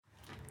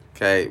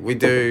Okay, we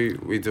do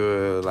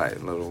a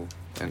like little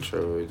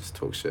intro where we just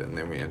talk shit and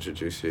then we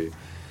introduce you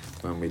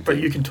when we do. But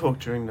you can talk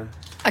during the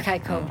Okay,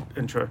 cool.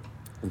 intro.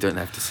 You don't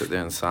have to sit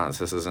there in silence.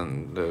 This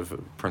isn't the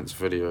Prince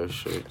video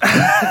shoot.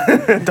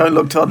 Don't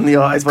look Todd in the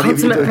eyes. Whatever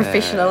you Consummate do.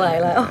 professional,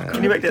 eh?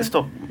 Can you make that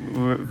stop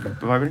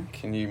vibrating?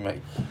 Can you make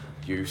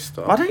you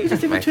stop? Why don't you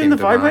just even making turn the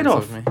vibrate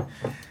demands off? of me?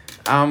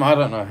 I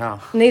don't know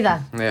how.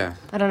 Neither. Yeah,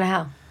 I don't know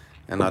how.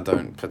 and I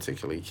don't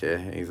particularly care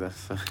either.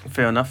 So.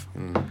 Fair enough.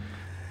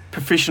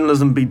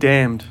 Professionalism be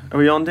damned. Are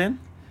we on, Dan?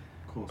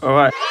 Of course. All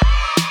right.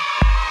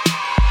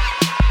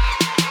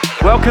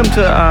 Welcome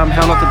to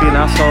How Not to Be an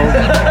Asshole.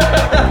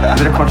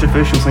 Is that a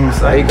controversial thing to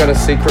say? You got a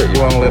secret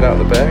you want to let out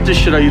the bag? Just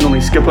shit I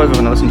normally skip over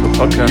when I listen to a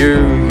podcast.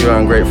 You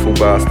ungrateful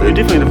bastard. You're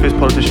definitely the first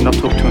politician I've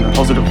talked to in a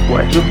positive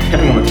way. Look,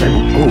 counting on the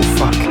table. Oh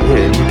fuck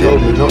yeah, you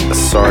told me not.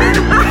 Sorry.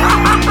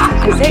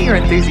 Is that your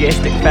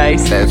enthusiastic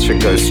face? That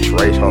should go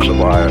straight on the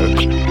bio.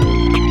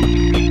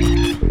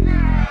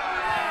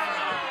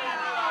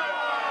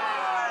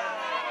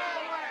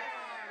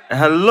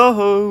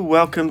 Hello,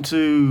 welcome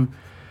to...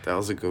 That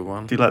was a good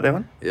one. Do you like that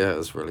one? Yeah, it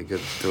was really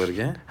good. Do it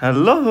again.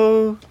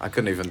 Hello. I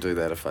couldn't even do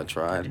that if I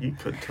tried. You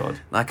could, Todd.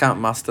 I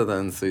can't muster the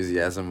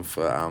enthusiasm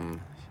for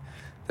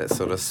that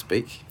sort of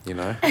speak, you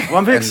know. Well,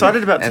 I'm very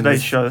excited about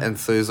today's show.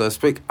 Enthuso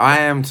speak. I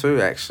am too,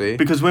 actually.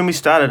 Because when we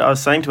started, I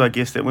was saying to our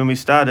guest that when we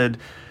started,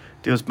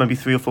 there was maybe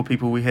 3 or 4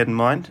 people we had in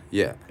mind.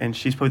 Yeah. And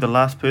she's probably the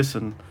last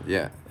person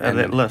Yeah. out of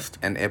that list.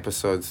 And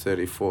episode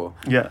 34.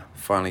 Yeah.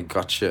 Finally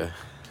got you.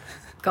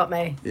 Got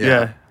me.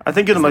 Yeah. I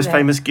think you're the Isn't most that-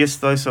 famous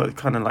guest, though, so it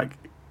kind of like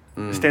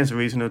stands to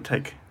reason it'll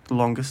take the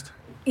longest.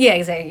 Yeah,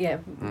 exactly. Yeah,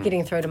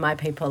 getting through to my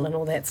people and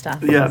all that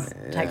stuff. Yeah.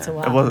 Takes a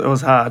It while.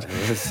 was hard.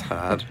 It was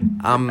hard.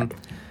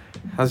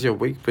 How's your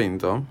week been,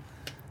 Dom?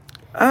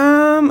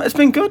 It's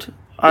been good.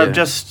 I'm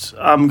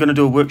Yeah. going to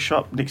do a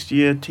workshop next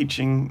year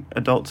teaching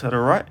adults how to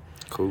write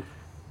Cool.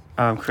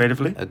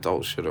 creatively.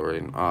 Adults should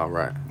already... Oh,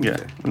 right. Yeah,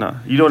 Okay. no,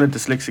 you don't want a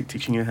dyslexic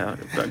teaching you how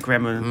about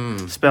grammar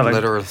and spelling.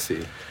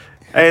 Literacy.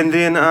 And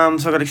then,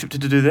 so I got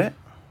accepted to do that.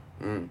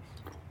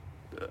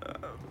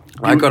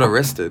 I got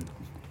arrested.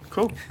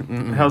 Cool.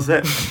 How's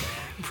that?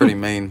 Pretty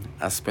mean.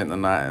 I spent the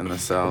night in the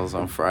cells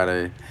on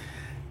Friday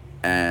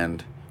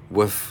and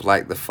with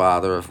like the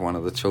father of one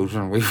of the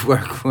children we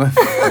work with.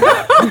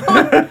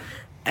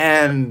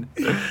 And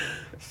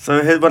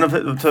So had one of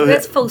it. So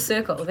That's full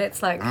circle.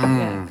 That's like,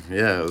 yeah.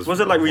 yeah, it was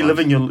it like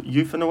reliving your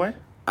youth in a way?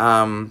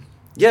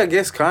 Yeah, I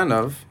guess kind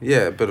of.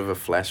 Yeah, a bit of a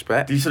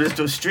flashback. Do you sort of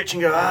do a stretch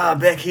and go,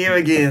 back here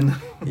again?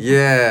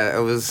 Yeah,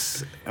 it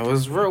was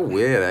real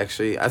weird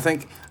actually. I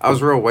think I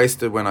was real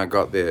wasted when I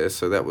got there,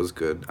 so that was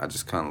good. I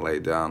just kind of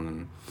laid down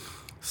and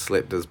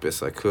slept as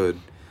best I could.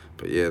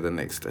 But yeah, the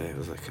next day I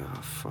was like,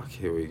 oh fuck,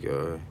 here we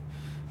go.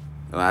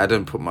 And I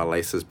didn't put my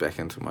laces back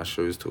into my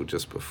shoes till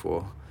just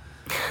before.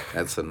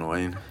 That's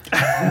annoying.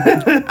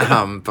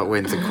 But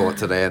went to court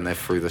today and they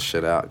threw the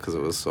shit out because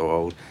it was so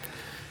old.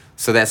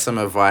 So that's some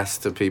advice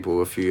to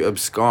people. If you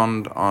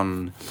abscond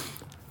on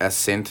a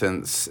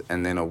sentence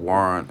and then a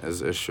warrant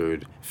is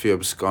issued, if you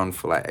abscond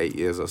for like 8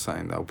 years or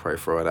something, they'll probably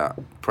throw it out.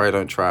 Probably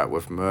don't try it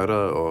with murder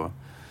or...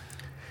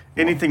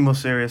 Anything more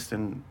serious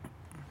than...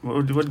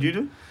 What did you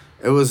do?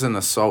 It was an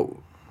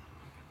assault.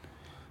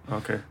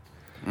 Okay.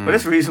 But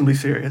that's reasonably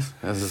serious.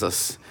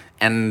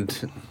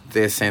 And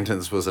their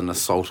sentence was an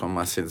assault on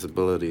my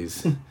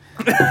sensibilities. All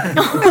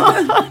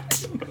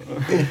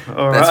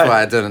That's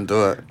why I didn't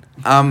do it.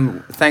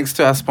 Thanks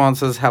to our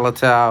sponsors,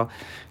 Hallertau.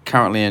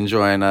 Currently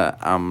enjoying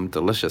a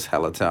delicious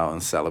Hallertau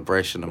in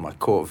celebration of my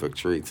court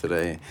victory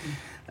today.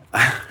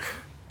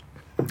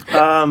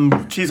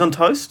 Cheese on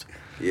toast.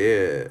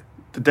 Yeah.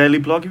 The Daily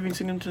Blog. Have you been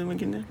singing to them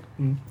again now?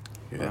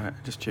 Yeah. Alright,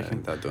 just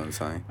checking. They're doing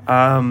something.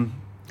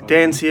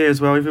 Dan's here as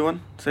well,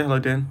 everyone. Say hello,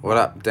 Dan. What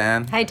up,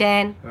 Dan? Hey,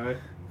 Dan,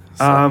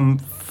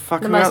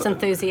 Fucking the most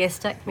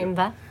enthusiastic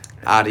member.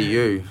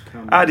 RDU.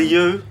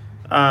 RDU.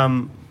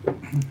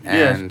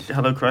 And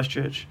hello,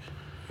 Christchurch.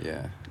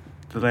 yeah.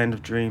 The land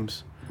of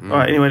dreams.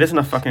 Alright, anyway, that's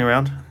enough fucking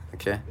around.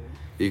 Okay.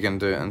 You gonna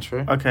do an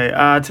intro? Okay,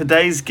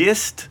 today's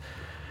guest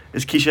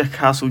is Keisha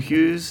Castle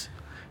Hughes.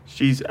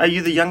 Are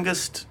you the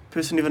youngest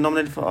person ever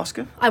nominated for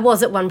Oscar? I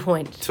was at one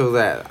point. Till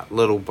that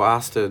little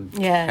bastard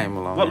Yeah. came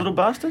along. What little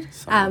bastard?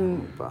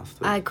 Some little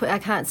bastard. I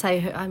can't say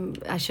her.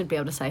 I should be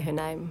able to say her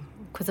name.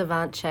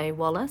 Quizavanche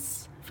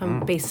Wallace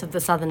from Beasts of the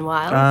Southern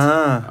Wild.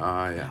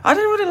 Oh, yeah. I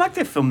didn't really like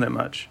that film that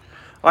much.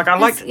 Like I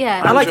liked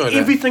I liked enjoyed it.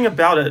 everything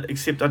about it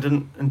except I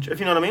didn't. If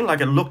you know what I mean,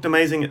 like it looked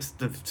amazing.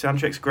 The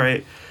soundtrack's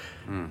great,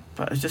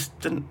 but it just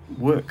didn't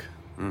work.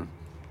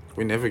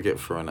 We never get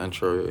through an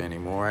intro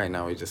anymore, right?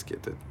 Now we just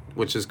get the...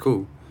 Which is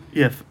cool.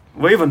 Yeah,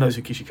 well, everyone knows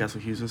who Keisha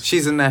Castle Hughes is.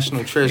 She's a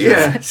national treasure.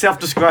 Yeah,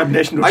 self-described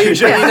national Oh, you,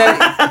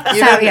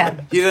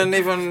 treasure. you didn't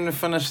even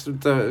finish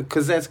the...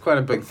 Because that's quite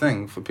a big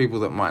thing for people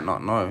that might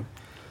not know.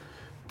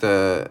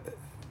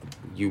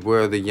 You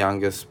were the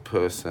youngest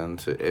person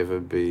to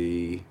ever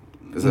be...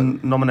 Is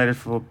it? Nominated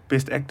for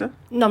Best Actor.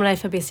 Nominated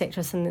for Best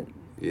Actress in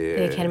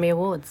the Academy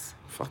Awards.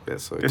 Fuck,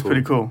 that's so That's cool.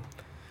 pretty cool.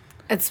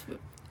 It's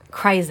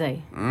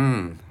crazy.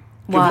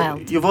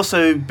 Wild. You've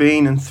also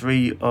been in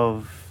 3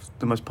 of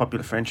the most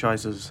popular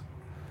franchises: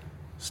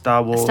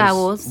 Star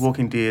Wars,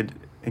 Walking Dead,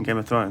 and Game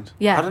of Thrones.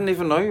 Yeah. I didn't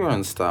even know you were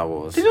in Star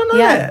Wars. Did you not know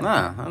Yeah. that?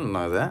 Nah, I didn't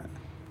know that.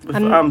 With,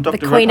 I'm the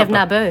Dr. Queen of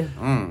Rockupper.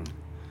 Naboo.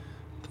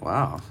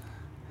 Wow.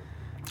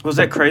 Was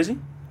that crazy?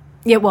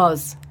 It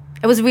was.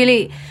 It was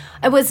really.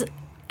 It was.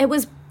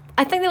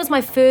 I think that was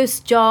my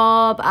first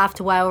job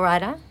after Whale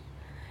Rider,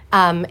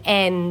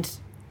 and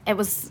it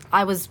was.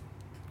 I was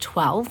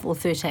 12 or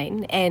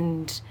 13,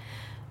 and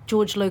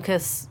George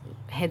Lucas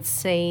had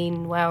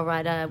seen Whale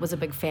Rider, was a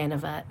big fan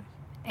of it,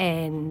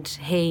 and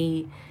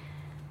he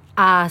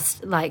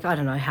asked, like, I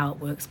don't know how it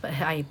works, but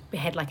I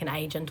had like an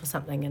agent or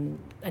something, and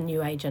a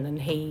new agent, and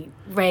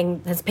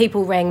his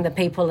people rang the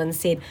people and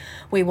said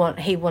he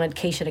wanted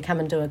Keisha to come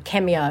and do a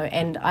cameo.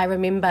 And I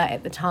remember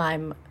at the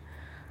time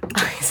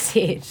I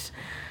said,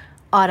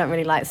 I don't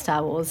really like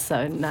Star Wars,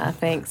 so nah,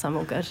 thanks, I'm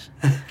all good.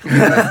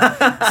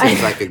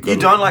 Seems like a good. You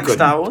don't like good,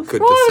 Star Wars?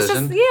 Good Well, it was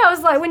decision. just, I was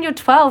like, when you're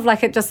 12,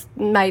 like, it just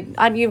made,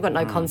 you've got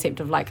no concept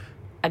of like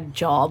a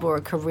job or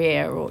a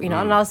career, or and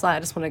I was like, I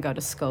just want to go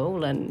to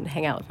school and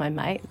hang out with my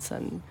mates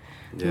and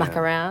muck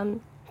around,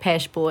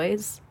 pash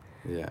boys.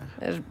 Yeah.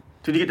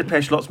 Did you get to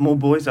pash lots more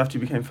boys after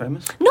you became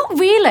famous? Not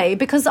really,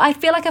 because I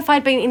feel like if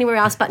I'd been anywhere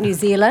else but New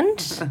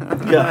Zealand,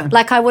 Yeah.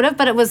 like I would have,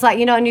 but it was like,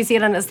 in New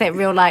Zealand it's that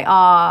real like,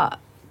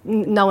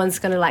 no one's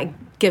going to like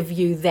give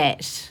you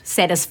that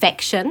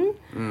satisfaction.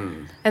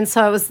 And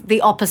so it was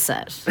the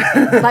opposite.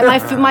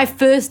 Like my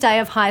first day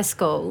of high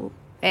school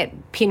at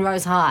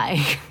Penrose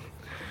High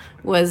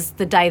was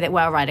the day that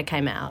Whale Rider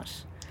came out.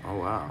 Oh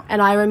wow.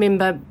 And I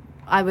remember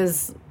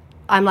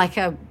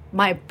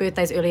my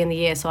birthday's early in the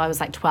year, so I was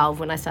like 12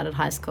 when I started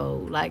high school,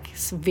 like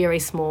very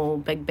small,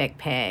 big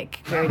backpack,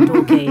 very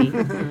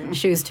dorky,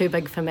 shoes too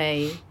big for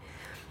me.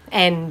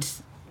 And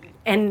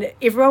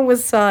everyone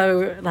was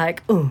so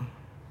like, oh,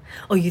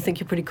 you think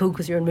you're pretty cool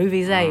because you're in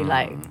movies, eh?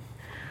 Like, I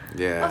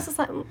Yeah. was just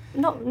like,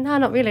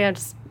 not really, I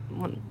just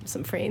want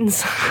some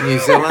friends. New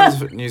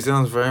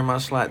Zealand's very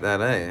much like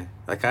that, eh?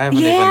 Like I haven't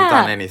even Yeah.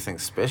 done anything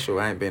special.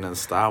 I ain't been in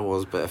Star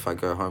Wars, but if I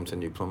go home to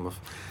New Plymouth,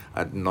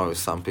 I'd know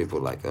some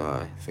people like,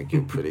 I think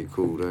you're pretty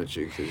cool, don't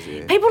you? 'Cause,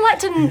 yeah. People like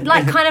to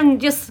like kind of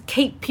just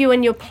keep you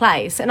in your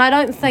place, and I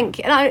don't think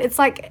it's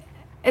like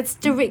it's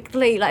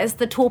directly like it's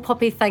the tall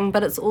poppy thing,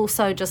 but it's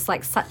also just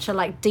like such a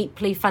like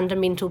deeply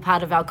fundamental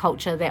part of our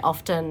culture that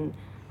often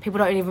people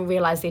don't even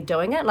realize they're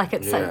doing it. Like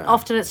it's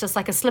often it's just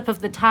like a slip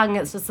of the tongue.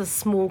 It's just a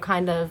small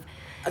kind of.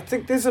 I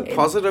think there's a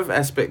positive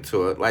aspect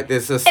to it. Like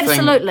there's this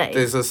Absolutely. thing.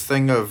 There's this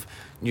thing of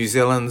New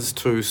Zealand's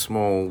too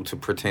small to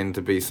pretend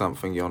to be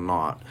something you're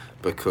not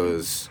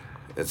because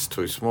it's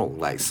too small.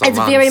 Like It's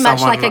very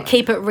much like a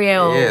keep it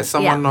real. Yeah,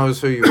 someone knows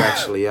who you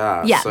actually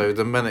are. Yeah. So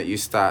the minute you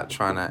start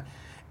trying to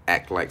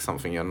act like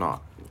something you're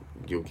not,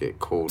 you'll get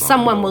called.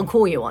 Someone on it. will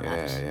call you on Yeah,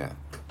 it. yeah.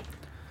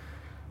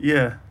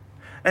 Yeah.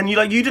 And you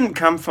didn't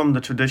come from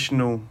the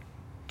traditional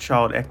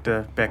child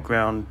actor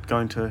background,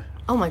 going to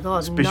Oh my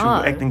god, special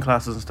no. acting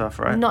classes and stuff,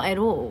 right? Not at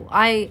all.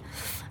 I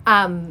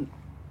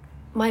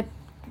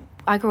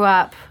grew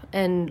up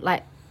in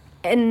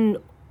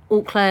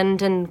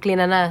Auckland and Glen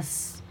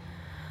Innes.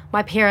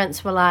 My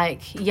parents were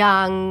like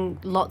young,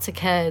 lots of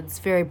kids,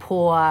 very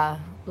poor,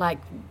 like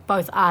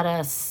both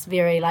artists,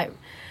 very like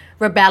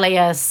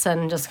rebellious,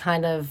 and just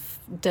kind of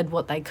did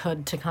what they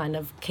could to kind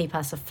of keep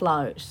us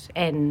afloat.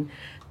 And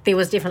there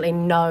was definitely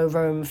no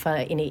room for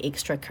any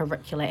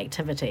extracurricular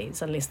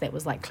activities unless that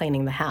was like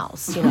cleaning the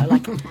house,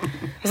 like it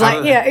was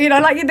like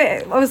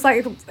I was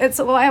like it's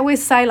I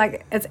always say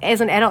like it's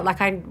as an adult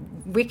like I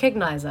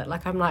recognize it,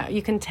 like I'm like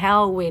you can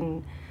tell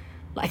when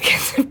like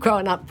kids have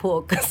grown up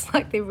poor because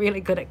like they're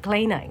really good at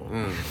cleaning.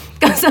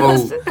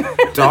 Well,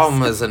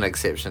 Dom is an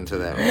exception to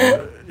that.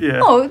 Right? Yeah.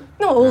 Oh,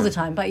 not all the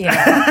time, but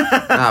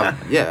yeah.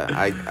 Yeah,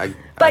 I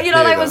But hear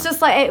like it was that.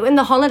 just like in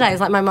the holidays,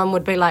 like my mum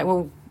would be like,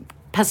 "Well,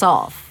 piss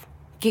off,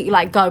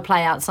 go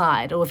play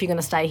outside, or if you're gonna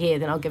stay here,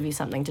 then I'll give you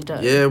something to do."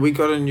 Yeah, we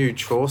got a new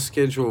chore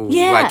schedule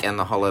Yeah. like in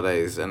the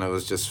holidays, and it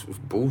was just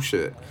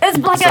bullshit. It's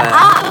like So, it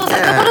was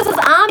like, what is this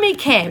army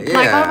camp? Like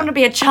I Yeah. want to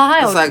be a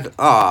child. It's like,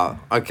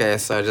 okay,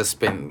 so I just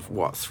spent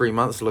 3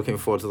 months looking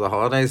forward to the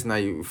holidays. Now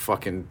you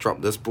fucking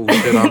drop this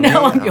bullshit on me.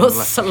 now I'm your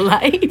like,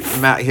 slave.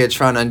 I'm out here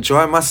trying to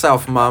enjoy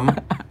myself, mum.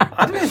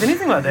 I didn't have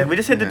anything like that. We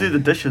just had to do the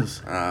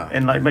dishes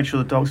and like make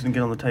sure the dogs didn't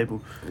get on the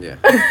table. Yeah.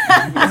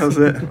 That was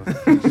it.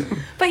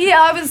 But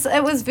yeah,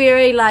 it was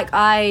very like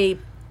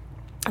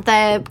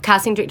the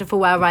casting director for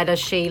Whale Rider,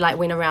 she like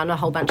went around a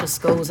whole bunch of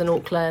schools in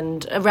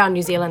Auckland, around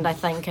New Zealand I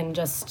think, and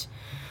just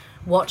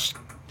watched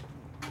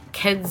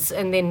kids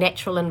in their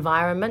natural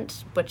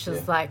environment, which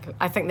is like,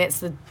 I think that's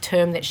the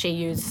term that she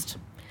used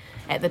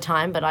at the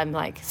time, but I'm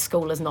like,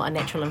 school is not a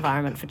natural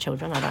environment for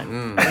children. I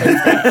don't believe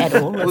that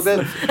at all. Well,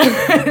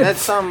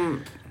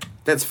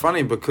 that's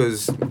funny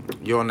because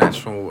your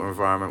natural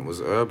environment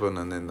was urban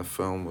and then the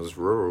film was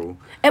rural.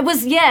 It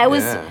was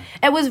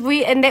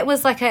and that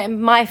was like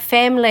my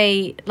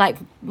family, like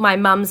my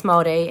mum's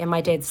Māori and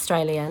my dad's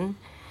Australian,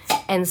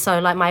 And so,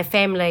 like, my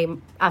family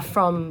are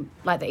from,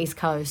 like, the East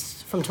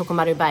Coast, from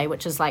Tokomaru Bay,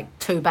 which is, like,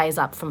 2 bays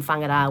up from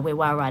Whangarā, where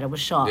Wairarapa was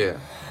shot. Yeah.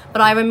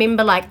 But I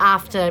remember, like,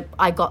 after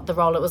I got the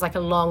role, it was, like, a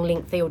long,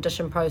 lengthy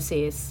audition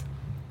process.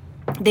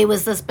 There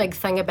was this big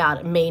thing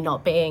about me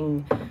not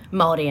being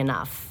Māori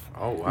enough.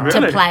 Oh, wow. Really?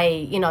 To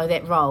play, you know,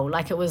 that role.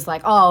 Like, it was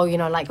like, oh, you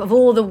know, like, of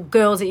all the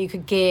girls that you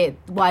could get,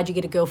 why'd you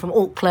get a girl from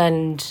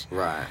Auckland?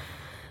 Right.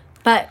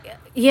 But,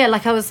 yeah,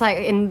 like, I was like,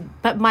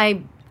 but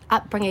my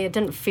upbringing, it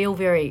didn't feel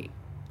very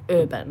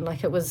urban.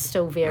 Like, it was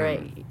still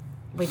very,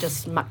 we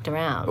just mucked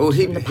around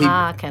in the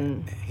park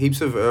and...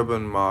 Heaps of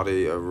urban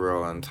Māori are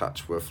real in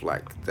touch with,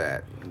 like,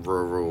 that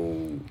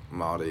rural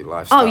Māori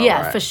lifestyle, Oh,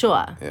 yeah, right? for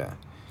sure. Yeah.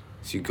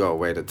 So you go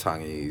away to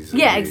Tangi's.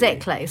 Yeah,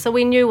 exactly. So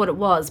we knew what it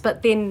was,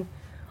 but then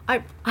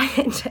I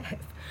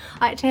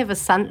had to have a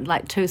sun,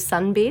 like 2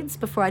 sunbeds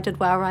before I did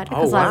Wairarapa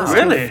because I wow. was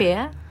Really? too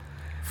fair.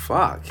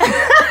 Fuck.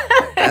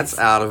 That's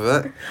out of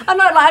it. I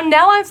know, like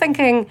now I'm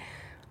thinking,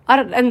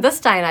 in this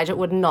day and age, it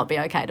would not be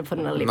okay to put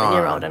an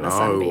 11-year-old in a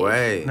sunbed. No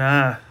way.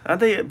 Nah. Aren't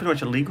they pretty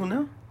much illegal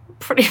now?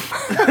 Pretty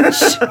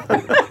much.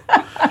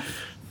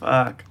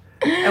 Fuck.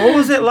 And what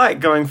was it like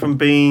going from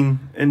being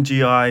in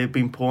GI,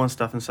 being poor and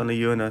stuff, and suddenly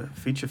you're in a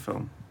feature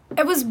film?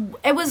 It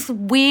was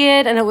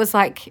weird, and it was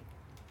like,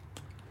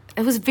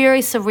 it was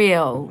very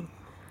surreal.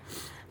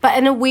 But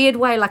in a weird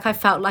way, like I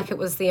felt like it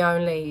was the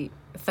only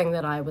thing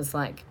that I was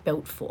like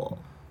built for.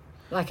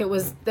 Like it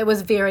was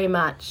very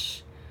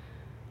much,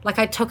 like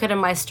I took it in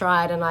my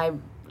stride and I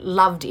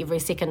loved every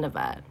second of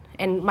it.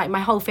 And my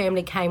whole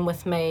family came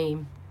with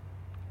me.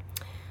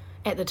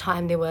 At the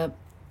time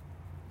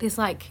there's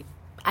like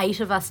 8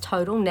 of us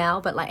total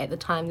now, but like at the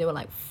time there were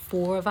like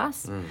 4 of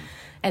us.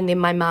 And then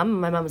my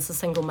mum is a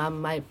single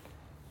mum, my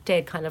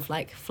dad kind of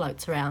like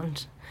floats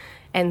around.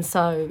 And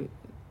so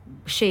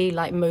she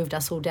like moved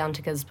us all down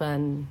to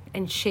Gisborne,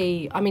 and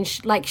she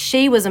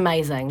was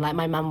amazing, like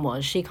my mum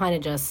was. She kind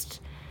of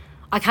just,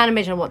 I can't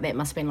imagine what that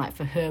must have been like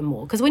for her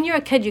more, because when you're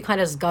a kid you kind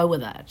of just go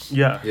with it.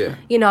 Yeah. Yeah.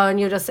 You know, and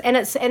you're just,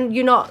 and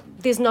you're not,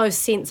 there's no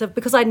sense of,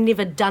 because I'd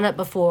never done it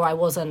before, I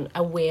wasn't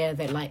aware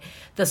that like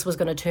this was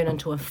going to turn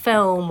into a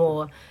film,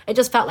 or it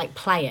just felt like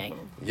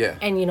playing. Yeah.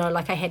 And you know,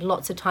 like I had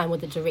lots of time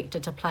with the director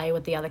to play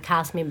with the other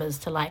cast members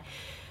to like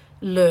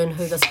learn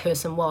who this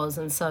person was,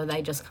 and so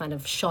they just kind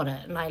of shot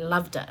it, and I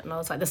loved it, and I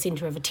was like the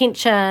centre of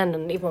attention,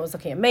 and everyone was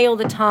looking at me all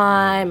the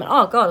time, and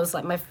oh god, it was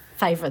like my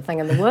favourite thing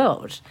in the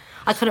world.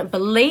 I couldn't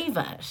believe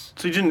it.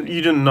 So you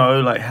didn't know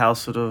like how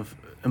sort of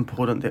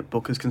important that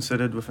book is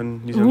considered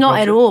within New Zealand Not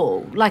culture?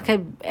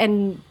 at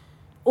all.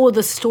 Or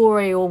the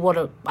story, or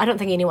what I don't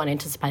think anyone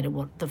anticipated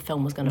what the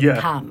film was going to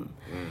become.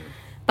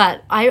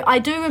 But I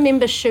do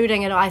remember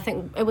shooting it. I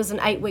think it was an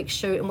 8-week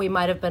shoot, and we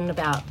might have been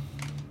about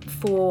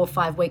 4 or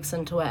 5 weeks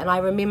into it. And I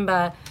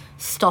remember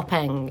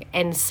stopping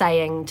and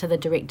saying to the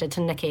director, to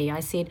Nikki,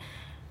 I said,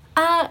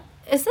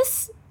 is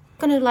this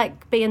going to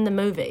like be in the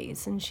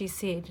movies? And she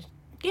said,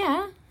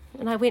 yeah.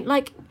 And I went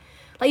like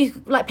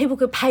people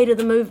could pay to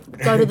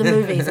go to the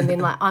movies, and then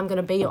like I'm going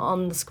to be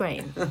on the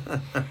screen.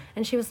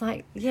 And she was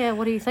like, yeah,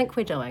 what do you think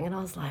we're doing? And I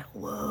was like,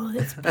 whoa,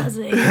 that's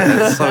buzzy.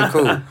 That's so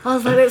cool. I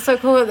was like, that's so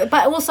cool.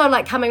 But also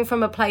like coming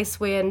from a place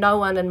where no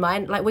one in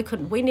mind, like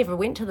we never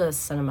went to the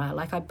cinema.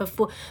 Like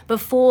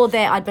before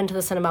that I'd been to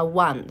the cinema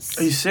once.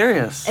 Are you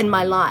serious? In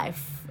my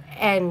life,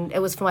 and it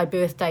was for my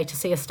birthday to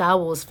see a Star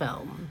Wars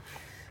film.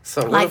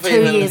 So what Like if 2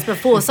 even- years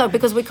before, so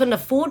because we couldn't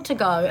afford to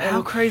go, and,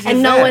 How crazy and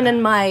is no that? one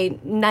in my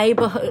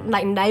neighborhood,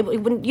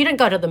 you didn't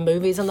go to the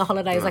movies on the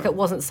holidays, like it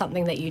wasn't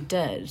something that you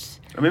did.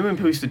 I remember when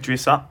people used to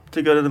dress up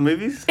to go to the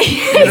movies.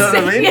 You know what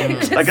I mean?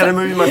 Yeah, I got a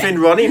movie with my friend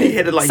Ronnie, and he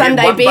had like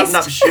Sunday one best.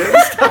 button-up shirt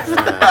and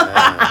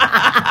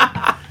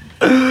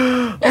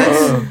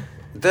stuff.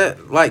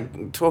 That,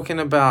 like, talking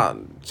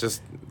about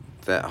just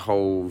that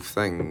whole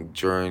thing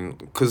during,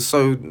 because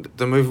so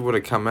the movie would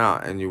have come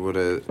out and you would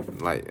have,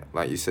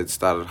 like you said,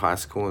 started high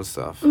school and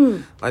stuff.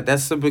 Like,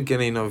 that's the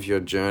beginning of your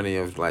journey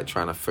of, like,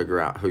 trying to figure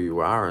out who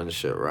you are and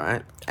shit,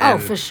 right? Oh,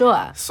 And for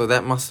sure. so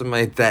that must have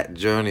made that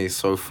journey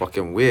so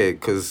fucking weird,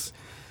 because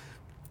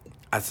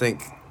I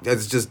think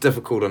it's just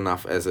difficult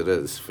enough as it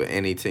is for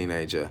any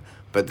teenager.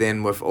 But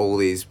then with all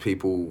these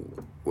people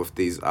with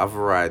these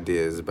other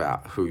ideas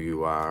about who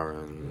you are,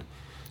 and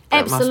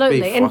that must be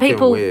Absolutely, and fucking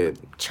people weird.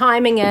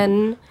 chiming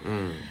in.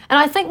 And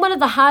I think one of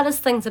the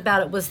hardest things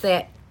about it was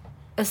that,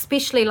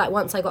 especially like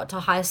once I got to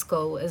high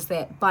school, is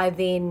that by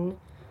then,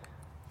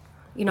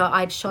 you know,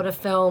 I'd shot a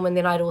film, and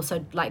then I'd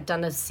also like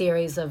done a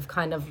series of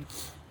kind of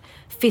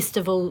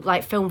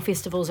film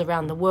festivals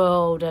around the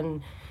world,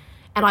 and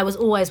I was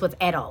always with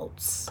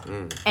adults.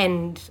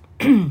 And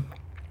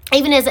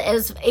even as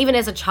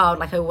a child,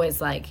 like I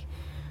always like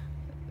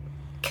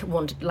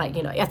wanted, like,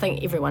 you know, I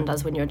think everyone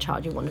does when you're a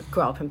child, you want to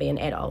grow up and be an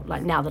adult.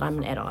 Like now that I'm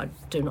an adult, I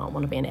do not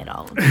want to be an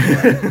adult.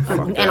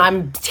 And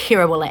I'm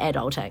terrible at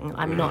adulting.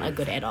 I'm not a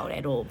good adult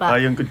at all.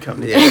 But You're in good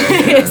company.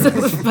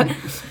 Yeah.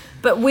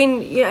 but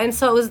when, you know, and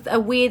so it was a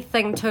weird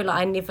thing too,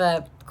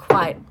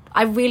 like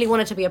I really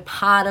wanted to be a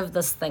part of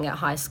this thing at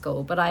high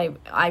school, but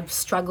I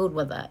struggled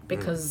with it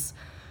because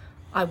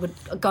I would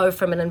go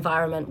from an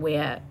environment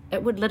where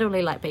it would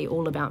literally like be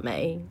all about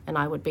me and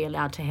I would be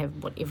allowed to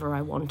have whatever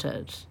I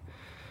wanted,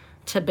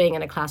 to being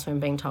in a classroom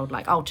being told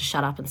like, oh, to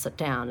shut up and sit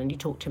down and you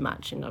talk too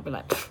much, and I'd be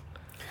like,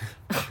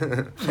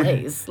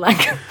 please,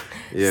 like,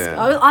 Yeah.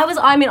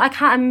 I mean, I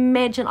can't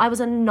imagine. I was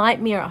a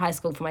nightmare at high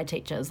school for my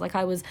teachers. Like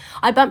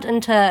I bumped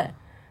into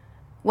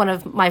one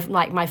of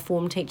my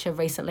form teacher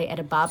recently at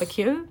a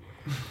barbecue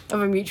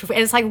of a mutual friend.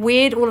 And it's like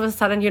weird all of a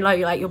sudden,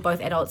 you're both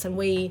adults, and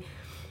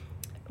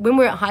when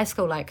we were at high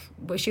school, like,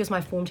 she was my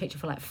form teacher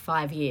for like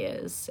 5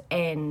 years,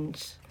 and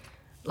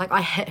like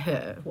I hit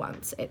her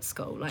once at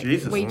school. Like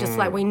Jesus. we just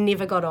like we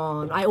never got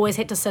on. I always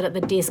had to sit at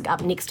the desk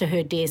up next to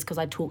her desk because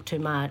I talked too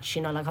much.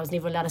 Like I was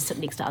never allowed to sit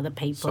next to other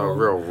people. So a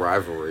real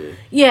rivalry.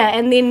 Yeah,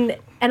 and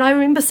I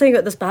remember seeing her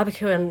at this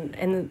barbecue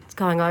and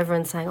going over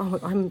and saying, "Oh,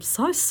 I'm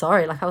so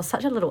sorry. Like I was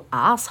such a little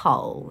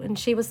asshole." And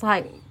she was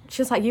like,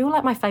 "You were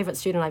like my favorite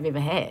student I've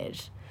ever had."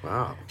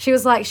 Wow. She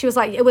was like,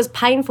 it was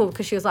painful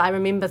because she was like, I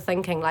remember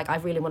thinking like, I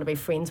really want to be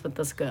friends with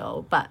this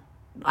girl, but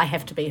I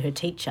have to be her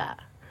teacher.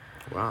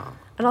 Wow.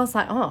 And I was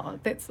like, I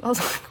was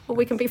like, well,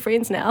 we can be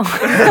friends now.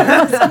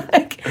 I was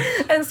like,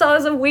 and so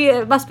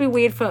it must be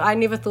weird I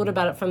never thought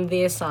about it from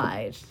their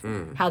side,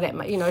 how that,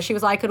 she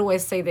was like, I could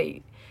always see that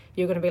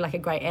you're going to be like a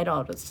great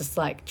adult. It's just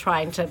like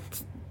trying to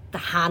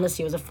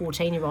harness you as a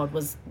 14-year-old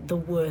was the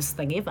worst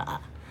thing ever.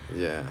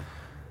 Yeah.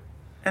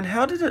 And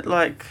how did it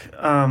like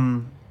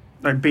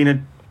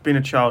being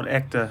a child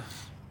actor,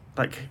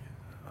 like,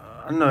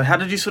 I don't know, how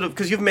did you sort of,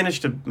 because you've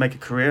managed to make a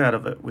career out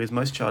of it, whereas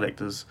most child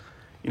actors,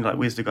 like,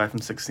 where's the guy from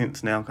Sixth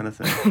Sense now kind of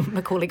thing?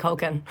 Macaulay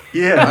Culkin.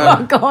 Yeah.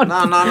 Oh, God.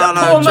 No.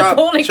 Oh,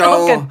 Macaulay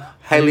Joel Culkin.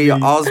 Haley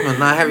Osment.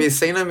 Now, have you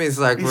seen him? He's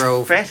like He's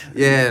real fat.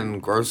 Yeah,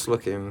 and gross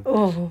looking.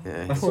 Oh.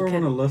 Yeah. I saw him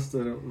on a list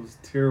and it was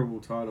terrible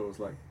titles,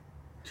 like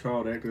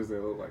child actors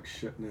that look like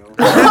shit now.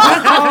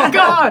 Oh,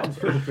 God. It's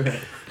pretty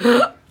bad.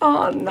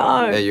 Oh,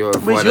 no. Yeah, you Whereas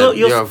avoided. your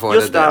you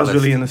avoided star's that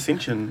really list. in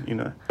Ascension,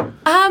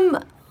 I don't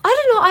know.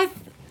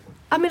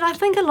 I mean, I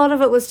think a lot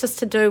of it was just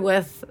to do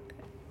with,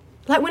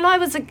 like, when I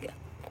was a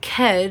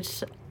kid,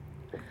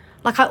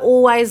 like, I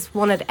always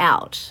wanted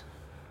out.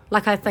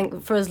 Like, I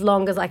think for as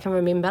long as I can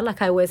remember,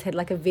 like, I always had,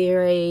 like, a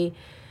very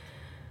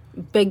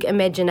big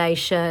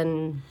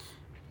imagination.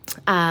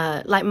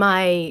 Like,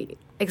 my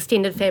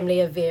extended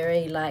family are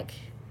very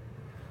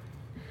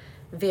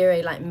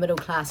middle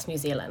class New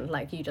Zealand.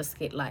 Like, you just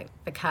get like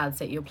the cards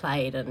that you're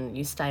played and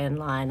you stay in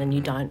line and you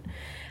don't.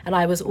 And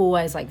I was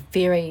always like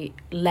very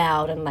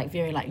loud and like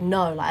very like,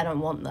 no, like I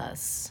don't want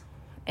this.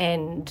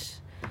 And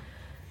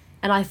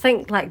I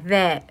think like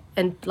that,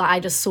 and like I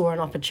just saw an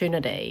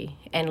opportunity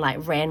and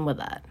like ran with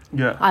it.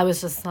 Yeah. I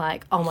was just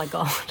like, oh my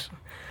God.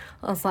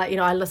 I was like,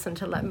 I listened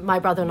to, like, my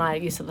brother and I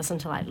used to listen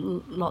to, like,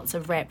 lots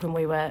of rap when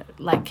we were,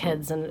 like,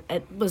 kids, and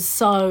it was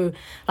so,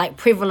 like,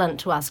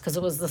 prevalent to us because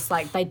it was this,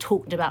 like, they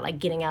talked about, like,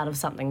 getting out of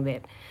something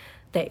that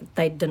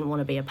they didn't want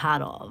to be a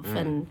part of.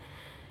 And,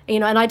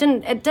 and I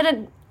didn't, it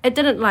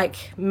didn't,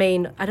 like,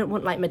 mean, I didn't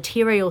want, like,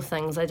 material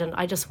things. I didn't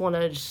want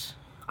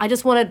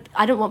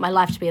my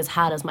life to be as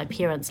hard as my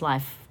parents'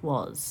 life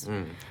was.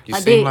 You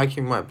Like, seem like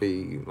you might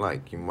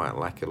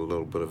like a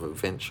little bit of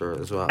adventure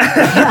as well. I'm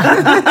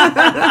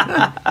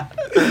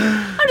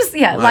just,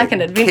 like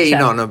an adventure.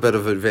 Keen on a bit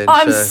of adventure. Oh,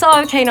 I'm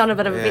so keen on a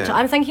bit of Yeah. adventure.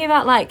 I'm thinking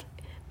about, like,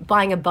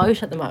 buying a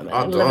boat at the moment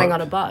and living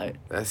God. on a boat.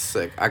 That's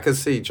sick. I could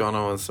see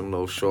Jono in some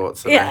little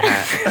shorts and Yeah. a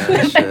hat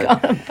and shit.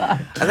 I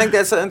think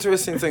that's an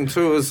interesting thing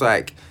too, is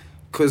like,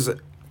 because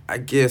I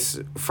guess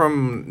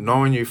from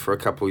knowing you for a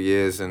couple of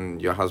years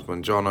and your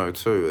husband Jono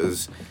too,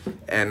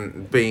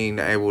 and being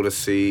able to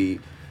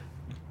see,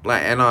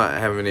 like, and I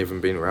haven't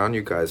even been around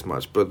you guys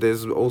much, but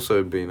there's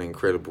also been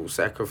incredible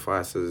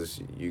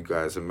sacrifices you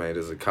guys have made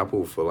as a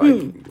couple for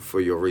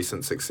for your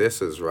recent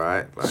successes,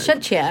 right? Like,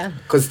 Shit, yeah.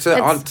 because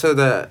to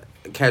the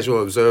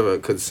casual observer,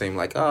 it could seem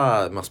like,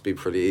 it must be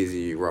pretty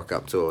easy. You rock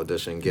up to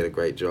audition, get a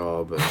great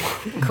job, and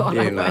God,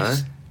 I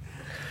wish.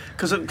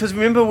 Because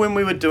remember when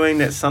we were doing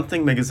that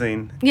Something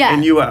magazine? Yeah.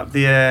 And you were up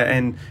there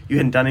and you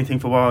hadn't done anything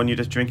for a while and you're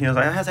just drinking. I was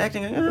like, how's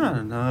acting? I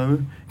don't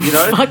know.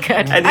 Fuck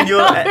it. And then and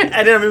then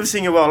I remember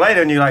seeing you a while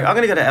later and you're like, I'm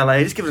going to go to LA,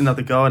 just give it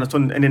another go. And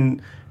then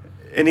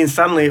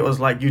suddenly it was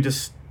like it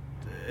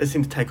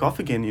seemed to take off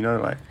again,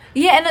 like.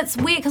 Yeah, and it's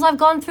weird because I've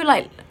gone through,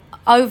 like,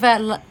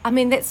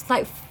 that's,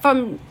 like,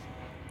 from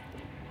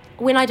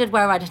when I did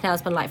Where I Did Now,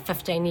 it's been, like,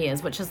 15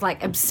 years, which is,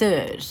 like,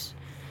 absurd.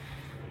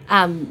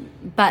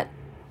 But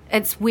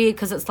it's weird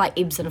because it's like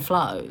ebbs and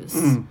flows.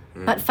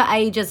 But for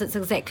ages, it's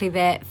exactly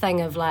that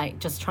thing of like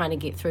just trying to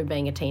get through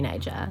being a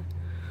teenager,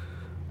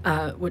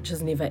 which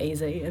is never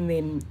easy. And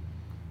then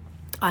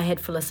I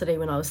had Felicity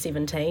when I was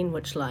 17,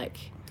 which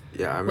like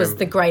I was remember.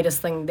 the greatest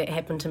thing that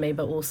happened to me,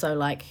 but also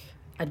like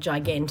a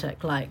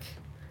gigantic like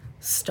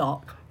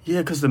stop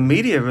Yeah, because the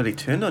media really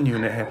turned on you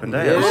when that happened,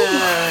 eh? It was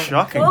Yeah.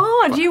 shocking.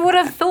 God, you would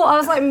have thought I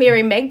was like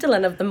Mary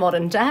Magdalene of the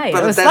modern day. It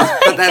But was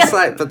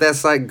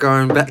that's like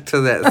going back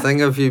to that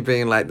thing of you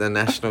being like the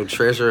national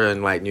treasure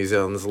and like New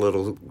Zealand's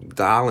little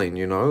darling,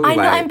 you know? I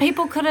know, like, and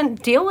people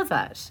couldn't deal with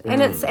it, and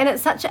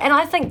it's such a, and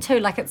I think too,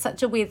 like it's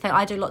such a weird thing.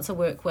 I do lots of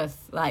work with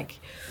like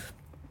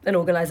an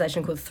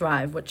organisation called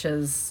Thrive, which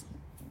is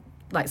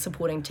like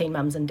supporting teen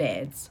mums and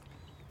dads,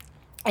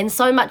 and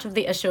so much of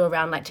the issue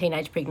around like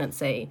teenage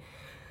pregnancy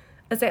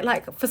is that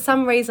like for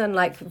some reason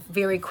like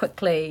very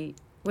quickly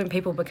when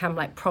people become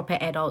like proper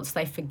adults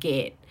they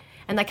forget.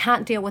 And they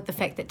can't deal with the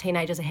fact that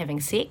teenagers are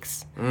having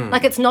sex.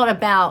 Like it's not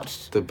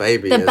about the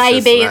baby. The it's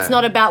baby. just It's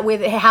not about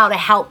how to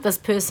help this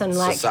person.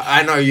 Like so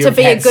I know to you've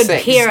be a had good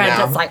sex parent.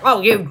 now. It's like,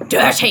 oh, you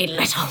dirty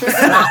little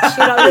slut.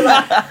 You know, you're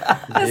like,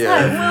 it's Yeah.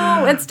 like,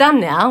 well, it's done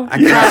now. I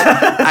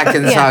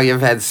can Yeah. tell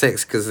you've had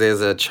sex because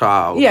there's a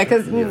child. Yeah,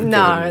 because You've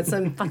no, given- it's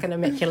a fucking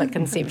immaculate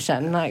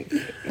conception. Like,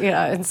 you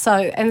know, and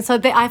so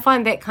that I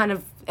find that kind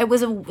of it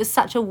was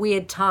such a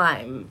weird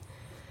time,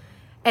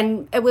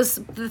 and it was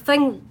the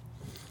thing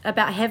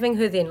about having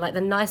her then. Like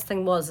the nice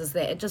thing is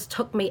that it just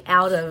took me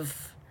out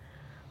of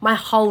my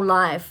whole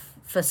life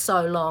for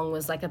so long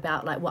was like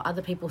about like what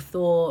other people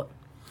thought,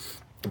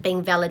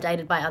 being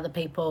validated by other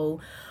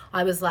people.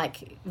 I was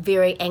like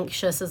very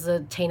anxious as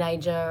a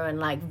teenager and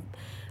like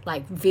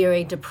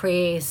very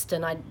depressed,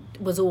 and I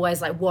was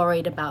always like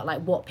worried about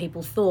like what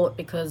people thought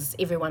because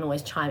everyone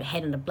always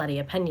had a bloody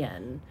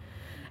opinion.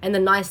 And the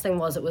nice thing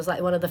was it was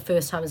like one of the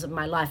first times of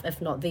my life,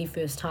 if not the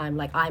first time,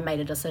 like I made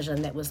a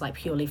decision that was like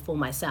purely for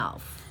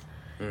myself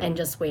and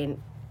just went,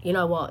 you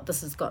know what,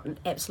 this has got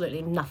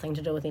absolutely nothing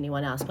to do with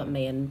anyone else but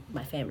me and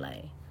my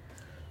family.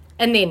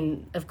 And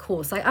then, of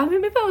course, like I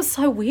remember it was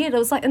so weird. It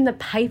was like in the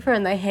paper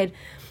and they had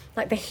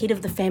like the head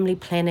of the family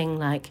planning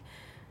like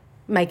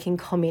making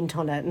comment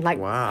on it and like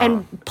Wow.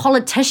 and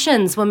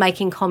politicians were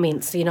making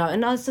comments, you know,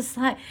 and I was just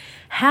like,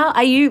 how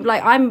are you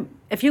like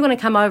if you're going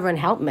to come over and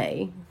help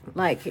me,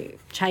 like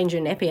change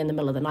your nappy in the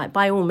middle of the night,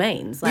 by all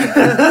means, like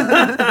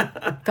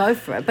go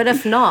for it. But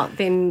if not,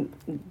 then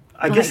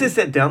I guess there's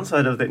that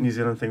downside of that New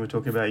Zealand thing we're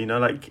talking about, you know,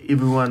 like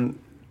everyone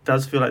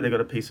does feel like they got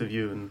a piece of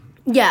you. And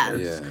yeah.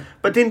 Yeah.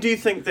 But then do you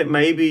think that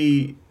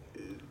maybe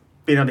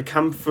being able to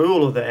come through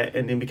all of that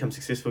and then become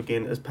successful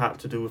again is part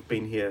to do with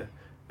being here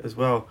as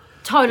well?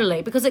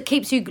 Totally, because it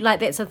keeps you,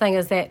 like, that's the thing,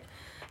 is that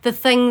the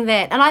thing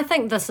that, and I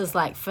think this is,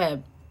 like, for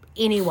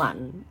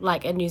anyone,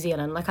 like, in New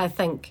Zealand, like, I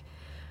think,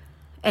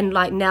 and,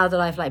 like, now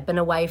that I've, like, been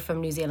away from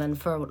New Zealand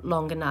for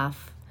long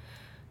enough,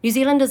 New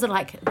Zealanders are,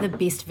 like, the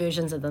best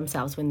versions of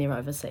themselves when they're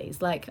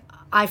overseas. Like,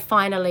 I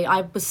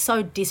was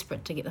so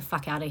desperate to get the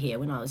fuck out of here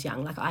when I was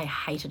young. Like, I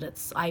hated it.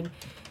 I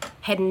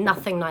had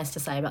nothing nice to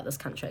say about this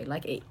country.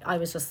 Like, I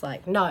was just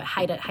like, no,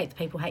 hate it, hate the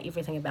people, hate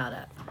everything about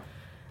it.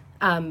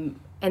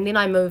 And then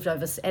I moved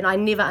over, and I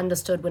never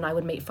understood when I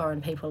would meet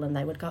foreign people and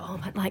they would go, oh,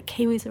 but like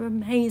Kiwis are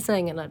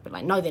amazing. And I'd be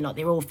like, no, they're not,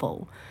 they're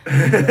awful.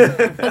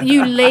 But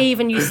you leave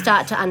and you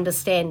start to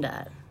understand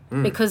it.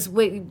 Because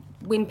when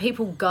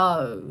people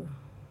go,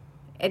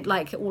 it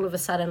like all of a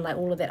sudden, like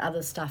all of that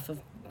other stuff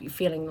of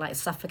feeling like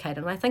suffocated.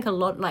 And I think a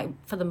lot, like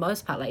for the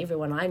most part, like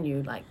everyone I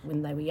knew, like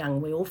when they were young,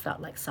 we all felt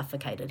like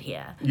suffocated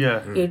here. Yeah.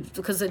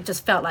 Because it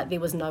just felt like there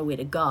was nowhere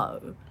to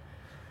go.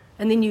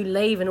 And then you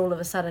leave and all of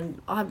a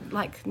sudden, I'm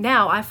like,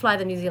 now I fly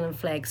the New Zealand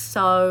flag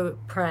so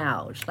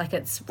proud. Like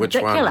it's Which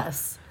one?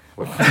 ridiculous.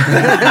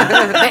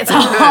 That's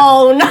a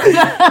whole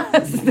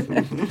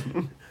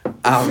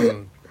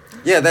nother.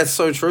 Yeah, that's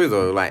so true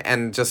though. Like,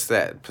 and just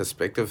that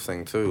perspective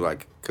thing too.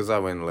 Like, because I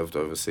went and lived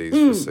overseas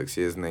for 6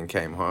 years and then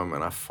came home,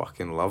 and I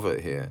fucking love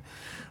it here.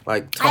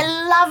 Like, I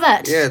love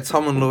it. yeah,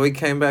 Tom and Louis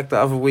came back the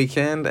other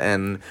weekend,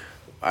 and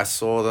I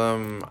saw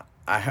them.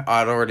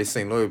 I'd already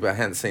seen Louis, but I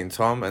hadn't seen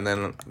Tom, and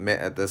then met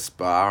at this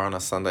bar on a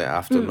Sunday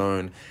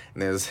afternoon,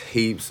 and there's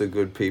heaps of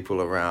good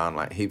people around,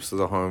 like heaps of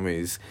the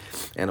homies,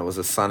 and it was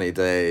a sunny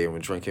day, and we're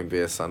drinking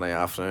beer Sunday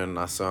afternoon, and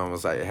I saw him,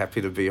 was like, happy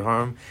to be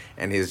home,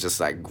 and he's just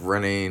like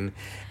grinning,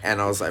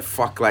 and I was like,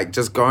 fuck, like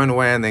just going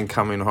away and then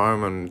coming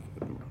home and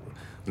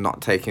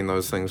not taking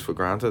those things for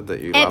granted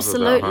that you love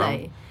about home.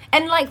 Absolutely.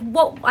 And like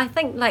what I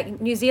think,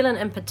 like New Zealand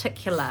in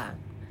particular,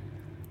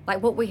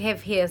 like what we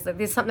have here is that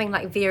there's something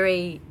like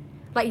very,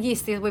 like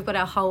yes, we've got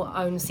our whole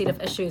own set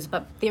of issues,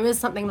 but there is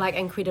something like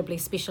incredibly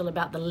special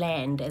about the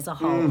land as a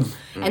whole,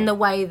 and the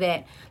way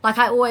that, like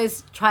I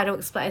always try to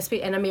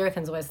explain, and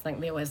Americans always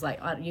think, they're always like,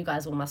 oh, you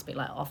guys all must be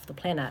like off the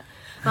planet.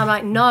 And I'm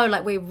like, no,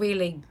 like we're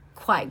really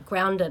quite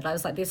grounded. I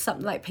was like, there's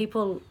something like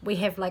people, we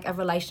have like a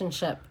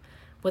relationship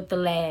with the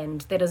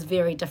land that is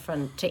very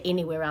different to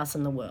anywhere else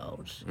in the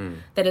world.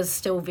 That is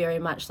still very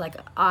much like,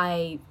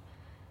 I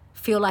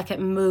feel like it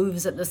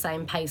moves at the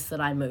same pace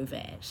that I move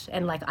at,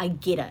 and like I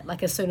get it.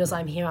 Like as soon as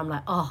I'm here, I'm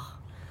like, oh,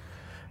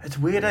 It's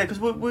weird, because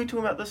we were talking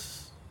about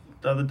this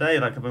the other day,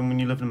 like when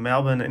you live in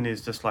Melbourne and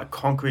there's just like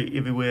concrete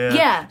everywhere.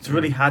 Yeah. It's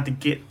really hard to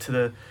get to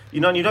the,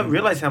 and you don't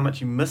realise how much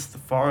you miss the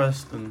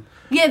forest and.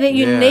 Yeah, that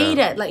you Yeah. need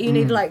it. Like you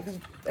need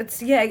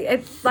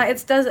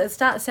it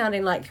starts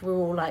sounding like we're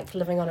all like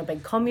living on a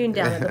big commune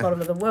down at the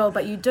bottom of the world,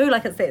 but you do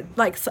like it's that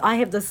like so I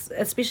have this,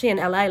 especially in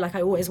LA, like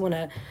I always want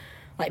to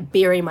like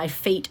bury my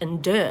feet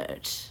in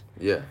dirt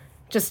Yeah.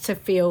 just to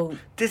feel,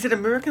 There's an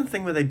American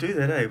thing where they do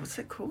that, eh? What's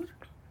that called?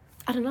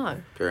 I don't know.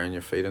 Burying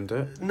your feet in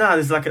dirt. No,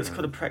 there's like, it's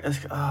called a practice.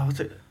 Oh,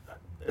 what's it?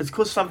 It's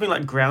called something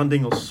like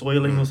grounding or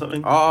soiling or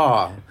something.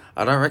 Oh,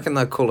 I don't reckon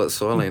they call it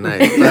soiling, eh?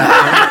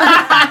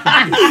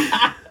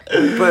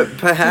 But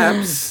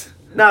perhaps.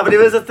 No, but there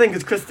was a thing,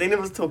 because Christina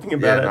was talking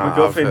about Yeah, it. no, My I've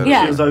girlfriend, heard of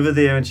she it. was over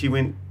there and she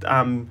went,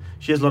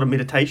 she has a lot of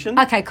meditation.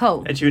 Okay,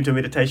 cool. And she went to a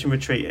meditation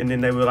retreat, and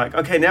then they were like,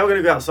 okay, now we're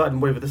going to go outside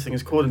and whatever this thing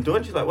is called and do it.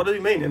 And she's like, what do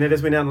you mean? And they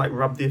just went out and like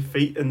rubbed their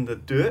feet in the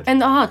dirt.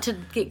 And to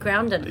get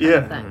grounded kind Yeah.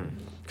 of thing.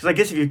 Because I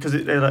guess because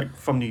they're like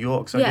from New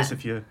York, so I Yeah. guess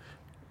if you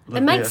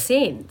live It makes there.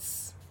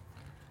 sense.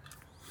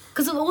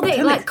 Because all that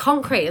telling like you.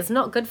 concrete is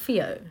not good for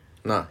you.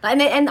 No.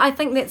 And I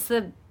think that's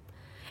and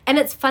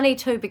it's funny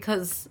too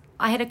because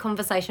I had a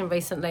conversation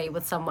recently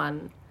with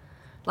someone,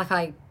 like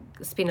I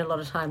spend a lot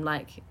of time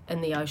like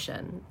in the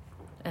ocean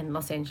in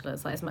Los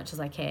Angeles, like as much as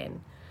I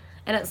can.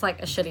 And it's like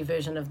a shitty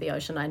version of the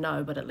ocean, I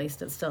know, but at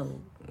least it's still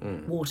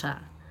water.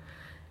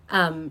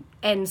 And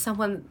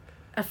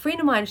a friend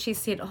of mine, she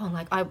said, oh,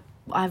 like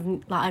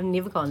I've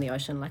never gone in the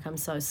ocean, like I'm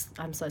so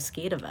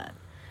scared of it.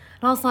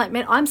 And I was like,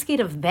 man, I'm scared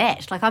of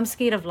that. Like, I'm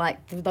scared of, like,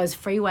 those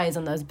freeways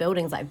and those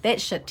buildings. Like, that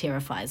shit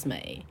terrifies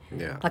me.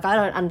 Yeah. Like, I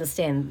don't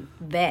understand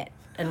that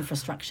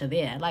infrastructure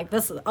there. Like,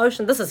 this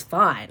ocean, this is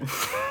fine.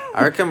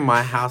 I reckon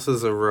my house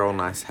is a real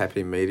nice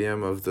happy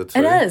medium of the two.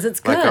 It is,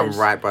 it's Like I'm good.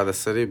 right by the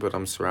city, but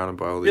I'm surrounded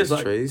by all Yeah, these it's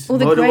like- trees. All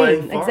the Motorway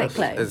green, forest.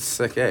 exactly. It's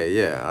sick, eh?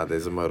 Yeah,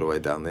 there's a motorway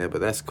down there,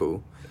 but that's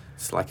cool.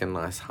 It's like a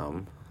nice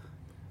hum.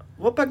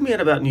 What bugged me out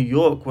about New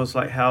York was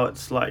like how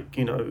it's like,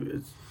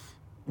 it's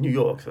New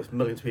York, so it's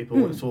millions of people,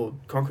 and it's all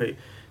concrete.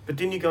 But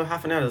then you go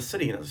half an hour to the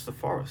city and it's the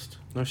forest.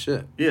 No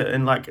shit. Yeah,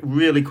 and like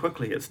really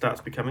quickly it starts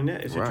becoming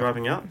that as you're Right.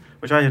 driving out,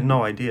 which I had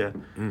no idea.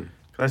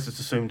 I just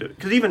assumed it.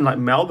 Because even like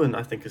Melbourne,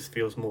 I think,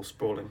 feels more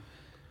sprawling.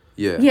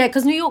 Yeah. Yeah,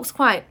 because New York's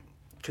quite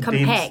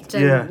Condensed, compact.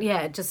 And,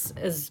 it just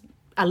is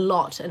a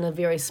lot in a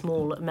very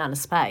small amount of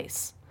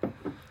space.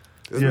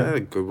 Isn't Yeah. that a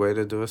good way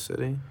to do a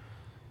city?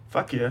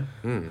 Fuck yeah.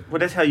 Mm. Well,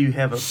 that's how you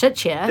have a.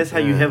 Shit, yeah. That's how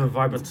you have a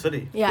vibrant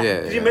city. Yeah.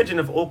 Yeah. Could you imagine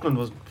if Auckland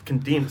was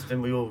condensed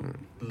and we all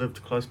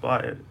lived close by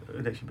it?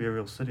 It'd actually be a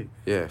real city.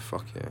 Yeah,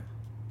 fuck yeah.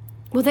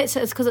 Well, it's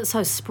because it's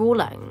so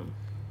sprawling.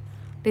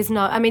 There's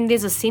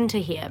a centre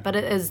here, but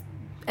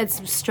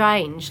it's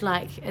strange.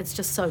 Like, it's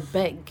just so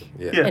big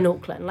Yeah. in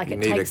Auckland. Like, You it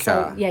need a takes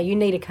car. you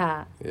need a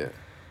car. Yeah.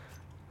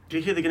 Do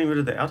you hear they're getting rid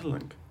of the outer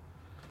link?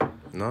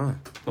 No.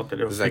 Not that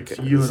it Is that, affects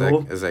you at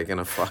all. is that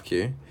gonna fuck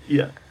you?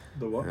 Yeah.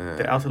 The what?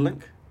 The outer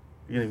link?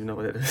 You don't even know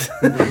what that is.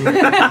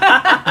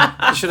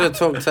 You should have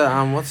talked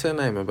to, what's her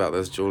name about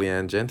this,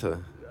 Julianne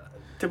Genter.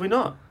 Did we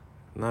not?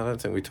 No, I don't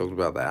think we talked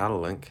about the outer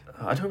link.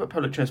 I talk about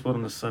public transport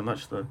on this so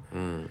much, though.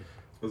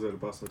 Was it a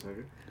bus, I take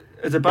it?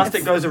 It's a bus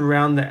that goes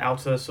around the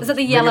outer sort Is of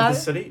it the ring of yellow? the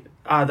city.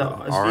 The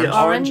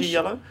Orange. orangey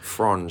yellow.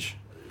 Fronge.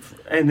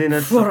 And then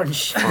it's...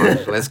 Orange.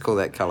 Fronge. Let's call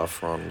that colour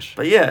fronge.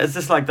 But yeah, it's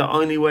just like the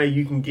only way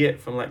you can get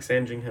from like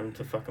Sandringham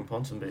to fucking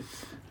Ponsonby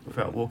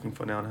without walking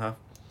for an hour and a half.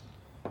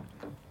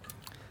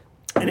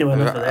 Anyway,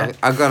 enough of that.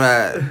 I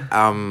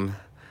gotta,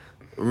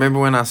 remember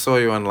when I saw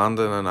you in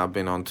London and I've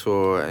been on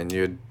tour and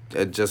you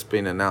had just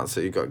been announced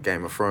that you got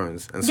Game of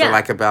Thrones. And so Yeah.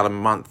 like about a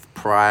month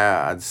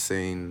prior I'd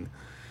seen,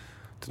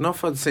 don't know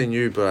if I'd seen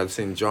you, but I'd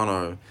seen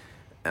Jono.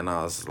 And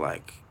I was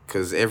like,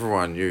 because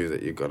everyone knew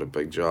that you got a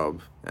big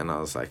job. And I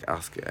was like,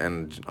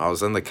 and I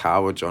was in the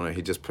car with Jono.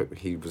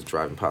 He was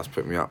driving past,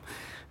 put me up.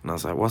 And I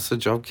was like, what's the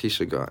job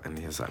Keisha got? And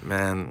he was like,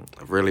 man,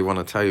 I really want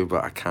to tell you,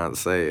 but I can't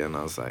say. And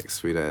I was like,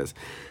 sweet as.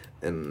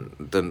 And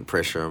didn't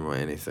pressure him or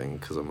anything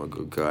because I'm a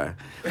good guy.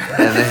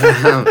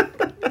 And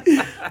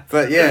then,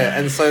 but yeah,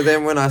 and so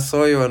then when I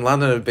saw you in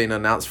London, it had been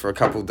announced for a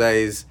couple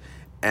days,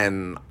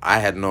 and I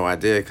had no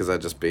idea because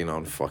I'd just been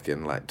on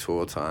fucking like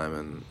tour time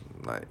and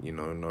like,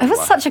 no. It was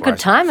life such a good right.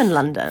 time in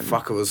London.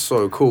 Fuck, it was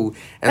so cool.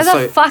 And It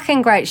was a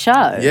fucking great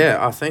show. yeah,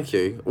 I thank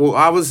you. Well,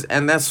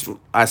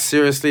 I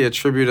seriously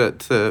attribute it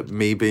to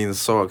me being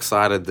so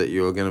excited that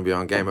you were going to be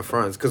on Game of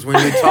Thrones. Because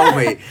when you told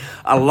me,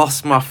 I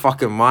lost my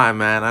fucking mind,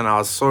 man. And I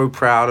was so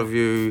proud of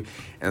you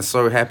and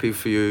so happy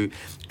for you.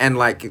 And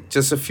like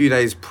just a few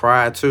days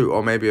prior to,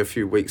 or maybe a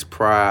few weeks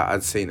prior,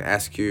 I'd seen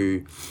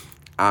Askew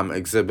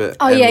exhibit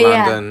in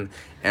London.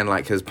 And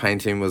like his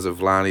painting was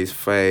of Lani's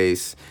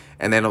face.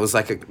 And then it was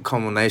like a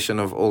combination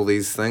of all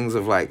these things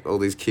of like all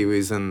these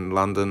Kiwis in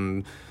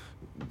London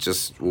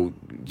just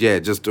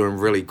doing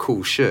really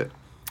cool shit.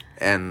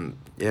 And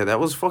yeah, that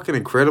was fucking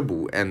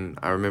incredible. And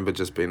I remember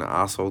just being an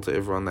asshole to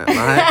everyone that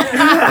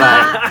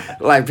night.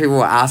 like people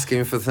were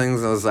asking for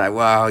things, and I was like,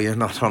 wow, you're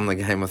not on the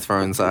Game of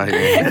Thrones, are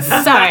you?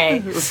 Sorry.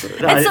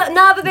 But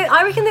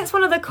I reckon that's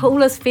one of the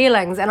coolest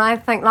feelings, and I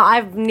think like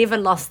I've never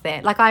lost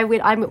that. Like I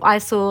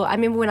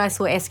remember when I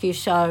saw Askew's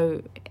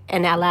show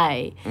in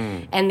LA,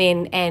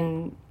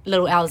 and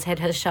Little Al's had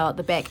his show at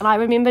the back, and I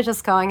remember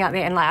just going out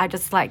there and like I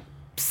just like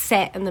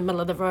sat in the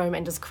middle of the room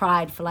and just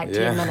cried for like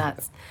 10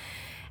 minutes.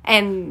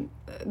 And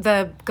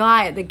the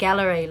guy at the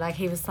gallery, like,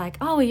 he was like,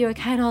 oh, are you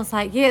okay? And I was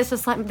like, yeah, it's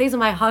just like, these are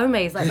my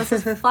homies. Like, this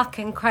is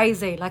fucking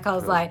crazy. Like, I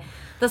was like,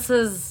 this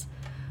is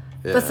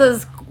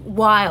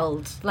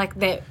wild. Like,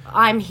 that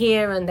I'm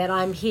here and that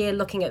I'm here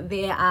looking at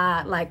their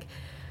art, like,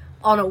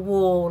 on a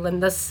wall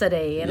in this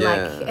city. And,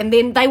 like, and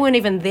then they weren't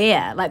even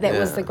there. Like, that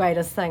was the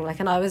greatest thing.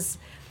 Like, and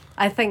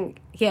I think,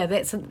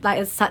 that's, like,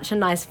 it's such a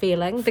nice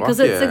feeling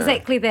because it's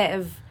exactly that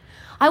of,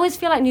 I always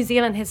feel like New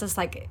Zealand has this,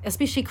 like,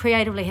 especially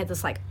creatively, had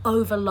this, like,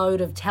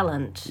 overload of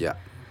talent. Yeah,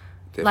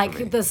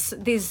 definitely. Like,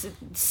 there's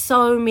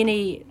so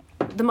many,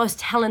 the most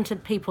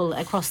talented people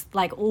across,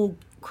 like, all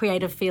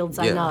creative fields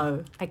I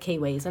know are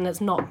Kiwis. And it's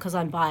not because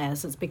I'm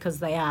biased, it's because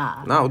they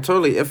are. No,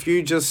 totally. If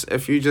you just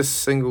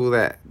single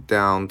that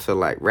down to,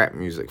 like, rap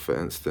music, for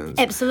instance.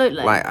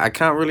 Absolutely. Like, I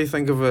can't really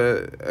think of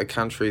a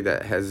country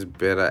that has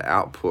better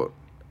output,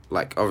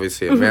 like,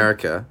 obviously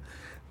America.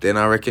 Then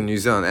I reckon New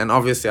Zealand. And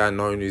obviously I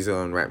know New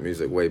Zealand rap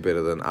music way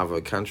better than other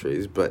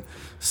countries, but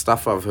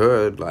stuff I've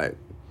heard, like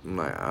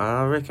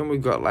I reckon we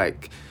got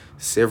like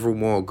several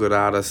more good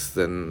artists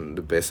than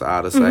the best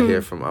artists I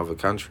hear from other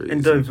countries.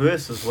 And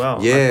diverse as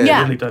well. Yeah. Like,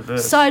 Yeah, really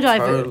diverse. so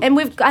diverse. Totally.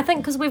 And I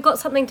think because we've got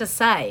something to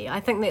say. I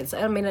think it's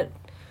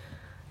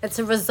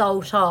a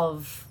result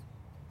of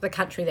the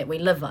country that we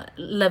live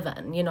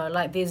in, you know,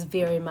 like there's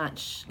very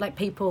much, like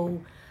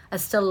people are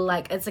still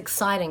like, it's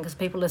exciting because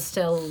people are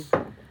still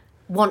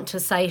want to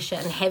say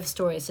shit and have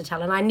stories to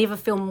tell, and I never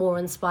feel more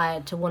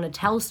inspired to want to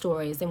tell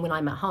stories than when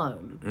I'm at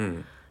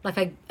home.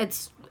 Like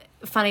it's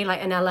funny,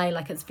 like in LA,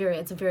 like it's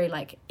a very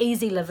like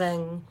easy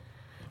living,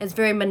 it's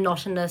very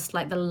monotonous,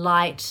 like the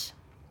light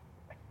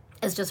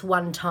is just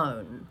one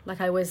tone.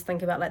 Like I always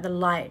think about like the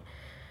light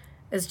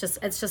is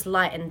just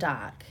light and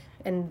dark,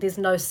 and there's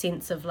no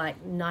sense of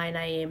like 9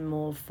 a.m.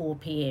 or 4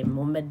 p.m.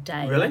 or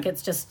midday. Really? Like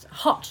it's just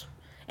hot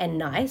and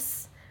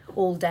nice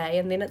all day,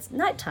 and then it's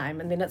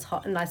nighttime, and then it's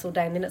hot and nice all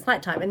day, and then it's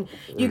nighttime, and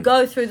you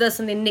go through this,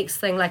 and then next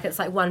thing, like it's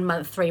like 1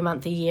 month, 3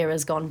 month, a year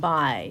has gone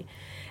by,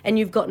 and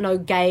you've got no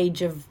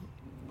gauge of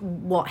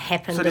what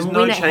happened. So there's and no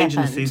when it change in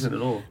the happened. season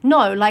at all?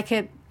 No, like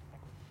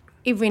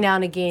every now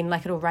and again,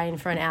 like it'll rain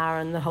for an hour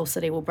and the whole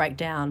city will break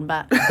down,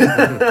 but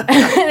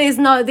there's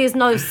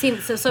no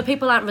sense of, so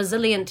people aren't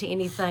resilient to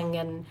anything,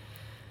 and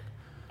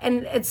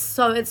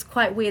it's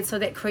quite weird. So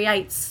that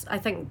creates, I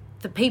think,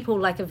 the people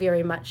like are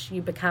very much,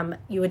 you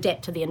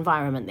adapt to the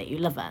environment that you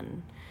live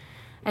in.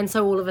 And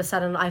so all of a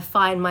sudden I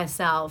find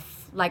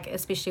myself, like,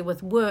 especially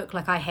with work,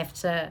 like I have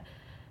to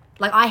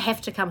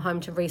come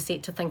home to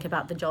reset, to think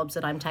about the jobs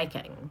that I'm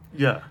taking.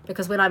 Yeah.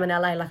 Because when I'm in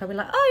LA, like I'll be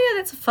like, oh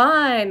yeah, that's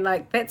fine,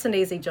 like that's an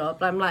easy job.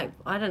 But I'm like,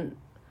 I don't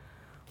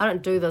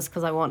do this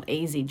because I want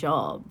easy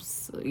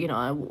jobs. You know,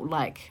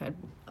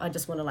 I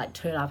just want to like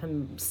turn up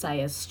and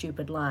say a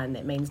stupid line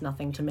that means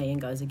nothing to me and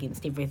goes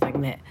against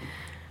everything that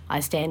I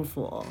stand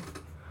for.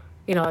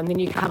 You know, and then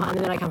I come home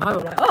and I'm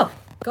like, oh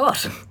God,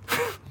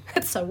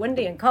 it's so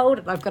windy and cold,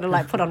 and I've got to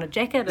like put on a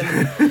jacket,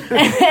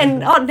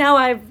 and now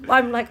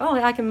I'm like, oh,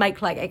 I can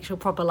make like actual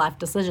proper life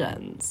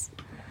decisions.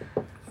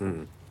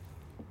 Do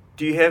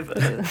you have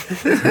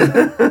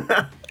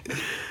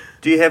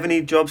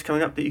any jobs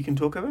coming up that you can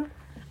talk about?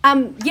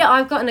 Yeah,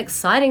 I've got an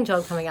exciting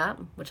job coming up,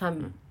 which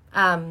I'm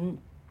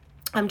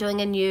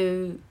doing a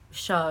new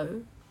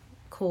show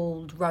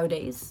called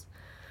Roadies,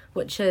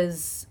 which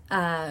is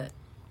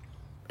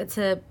it's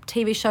a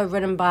TV show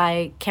written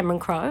by Cameron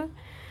Crowe,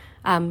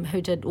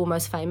 who did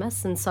Almost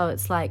Famous, and so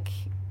it's like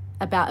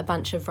about a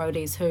bunch of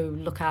roadies who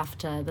look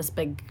after this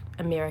big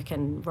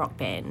American rock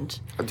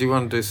band. I do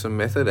want to do some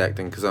method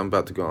acting because I'm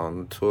about to go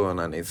on tour and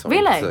I need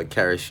someone Really? to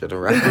carry shit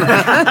around.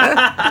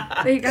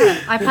 There you go.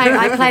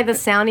 I play the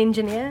sound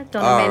engineer,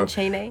 Donna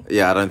Mancini.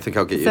 Yeah, I don't think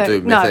I'll get you to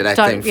do method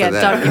acting for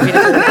that. Don't give me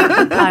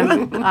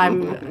the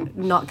I'm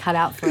not cut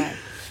out for it.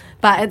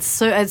 But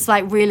it's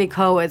like really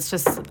cool. It's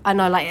just, I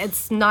know, like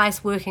it's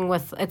nice working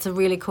with, it's a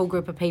really cool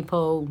group of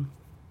people.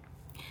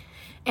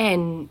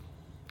 And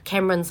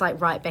Cameron's like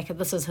right back at,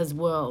 this is his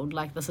world.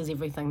 Like this is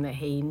everything that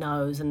he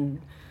knows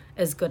and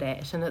is good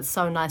at. And it's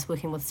so nice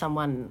working with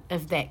someone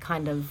of that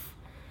kind of,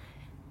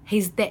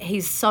 he's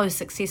so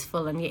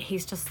successful and yet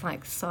he's just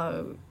like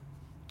so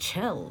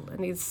chill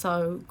and he's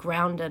so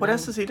grounded. What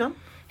else has he done?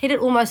 He did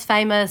Almost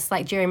Famous,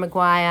 like Jerry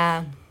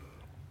Maguire.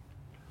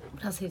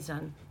 What else he's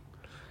done?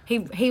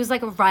 He was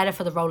like a writer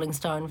for the Rolling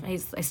Stone. He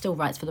still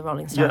writes for the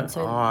Rolling Stone. Yeah.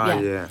 So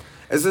Yeah.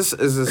 Is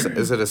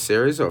it a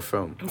series or a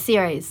film?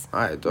 Series.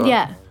 Alright,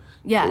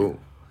 Yeah. Cool.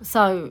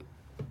 So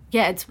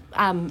yeah,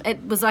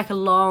 it was like a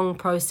long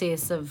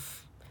process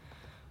of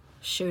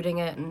shooting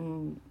it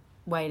and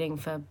waiting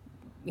for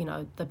you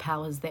know, the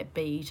powers that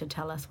be to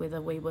tell us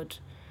whether we would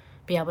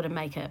be able to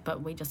make it,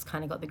 but we just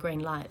kind of got the green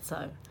light.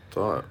 So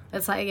Dope.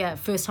 it's like, yeah,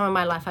 first time in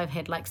my life I've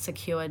had like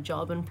secure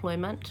job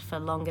employment for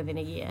longer than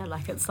a year.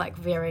 Like it's like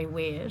very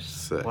weird.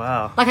 Sick.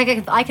 Wow. Like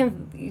I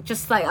can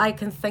just like I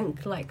can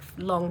think like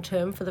long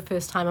term for the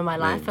first time in my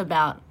life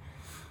about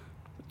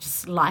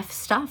just life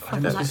stuff.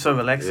 It must be so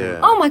relaxing. Yeah.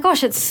 Oh my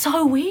gosh, it's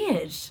so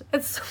weird.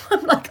 It's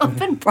I'm like I've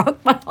been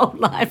broke my whole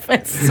life.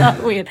 It's so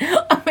weird.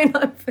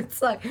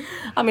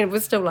 I mean, we're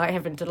still like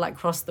having to like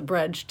cross the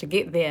bridge to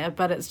get there,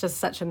 but it's just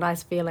such a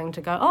nice feeling to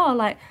go, oh,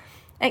 like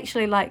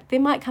actually like there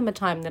might come a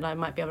time that I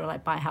might be able to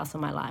like buy a house in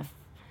my life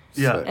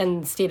Yeah. Sick.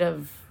 instead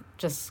of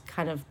just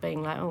kind of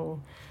being like, oh,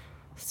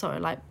 sorry,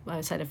 like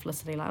I say to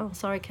Felicity, like, oh,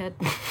 sorry, kid,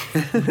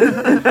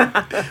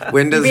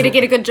 When does better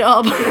get a good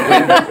job.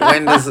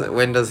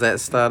 when does that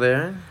start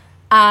airing?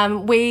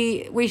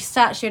 We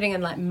start shooting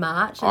in like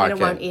March, and then it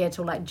Okay. won't air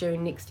till like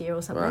June next year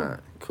or something. Right,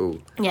 cool.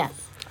 Yeah.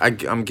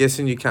 I'm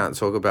guessing you can't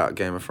talk about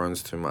Game of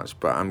Thrones too much,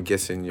 but I'm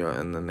guessing you're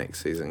in the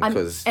next season I'm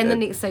because in the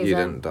next you season.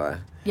 didn't die.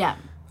 Yeah.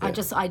 Yeah.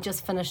 I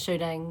just finished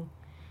shooting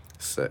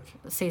Sick.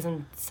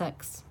 season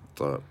 6.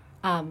 Dope.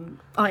 Oh,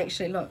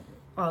 actually, look.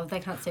 Oh, they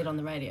can't see it on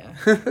the radio.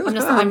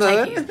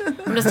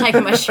 I'm just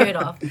taking my shirt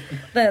off. They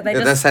Yeah,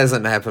 just, this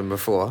hasn't happened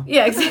before.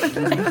 yeah,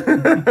 exactly.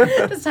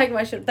 Just taking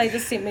my shirt. They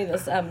just sent me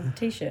this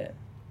T-shirt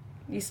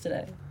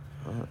yesterday.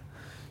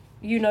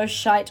 You know,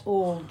 shite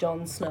all,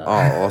 Jon Snow.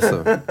 Oh,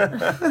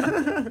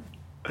 awesome.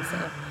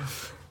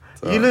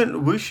 You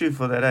learned wushu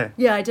for that, eh?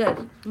 Yeah, I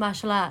did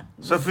martial art.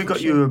 So if we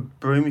got you a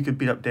broom, you could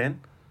beat up Dan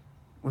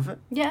with it?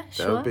 Yeah,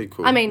 sure. would be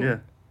cool. I mean, Yeah.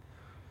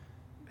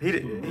 He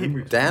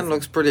Dan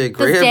looks pretty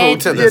agreeable Dan-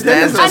 to this. Yeah,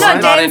 Dan's I just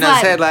know, nodding his Dan's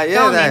like, head like, go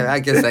yeah, on then. I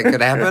guess that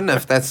could happen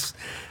if that's...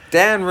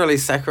 Dan really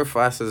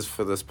sacrifices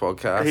for this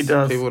podcast. He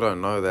does. People don't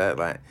know that.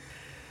 Like,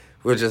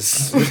 we're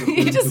just...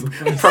 you just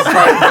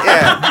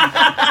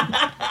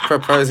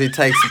propose he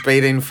takes a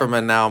beating from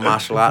a now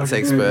martial arts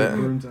expert.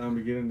 Room to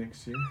Armageddon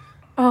next year.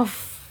 oh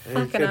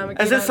fucking could-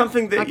 Armageddon. Is that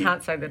something that I you-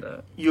 can't say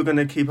that? you're going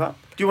to keep up?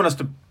 Do you want us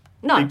to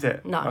No, keep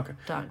that? no, Okay.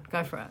 don't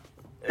go for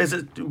it. Is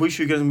it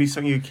wushu going to be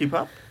something you keep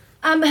up?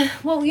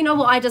 Well, you know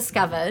what I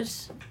discovered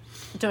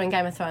doing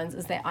Game of Thrones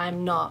is that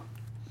I'm not.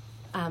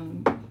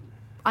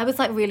 I was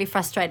like really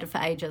frustrated for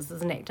ages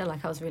as an actor.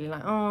 Like I was really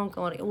like, oh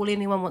god, all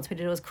anyone wants me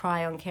to do is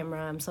cry on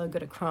camera. I'm so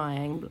good at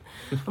crying.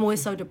 I'm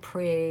always so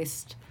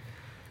depressed.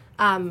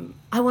 I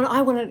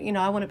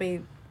want to be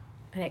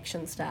an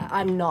action star.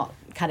 I'm not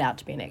cut out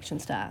to be an action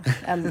star.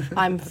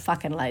 I'm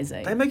fucking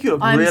lazy. They make you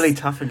look I'm really s-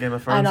 tough in Game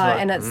of I Thrones. know, like-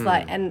 and it's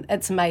like, and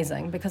it's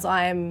amazing because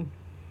I'm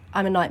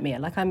a nightmare.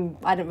 Like I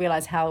didn't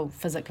realize how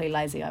physically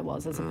lazy I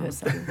was as a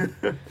person.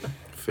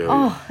 Feel you.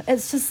 Oh,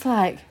 it's just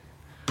like,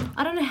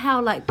 I don't know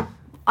how like,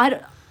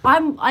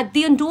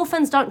 the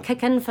endorphins don't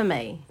kick in for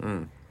me.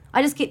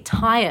 I just get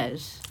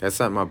tired. That's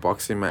like my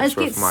boxing I match just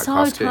get with Mike so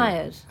Hoskin.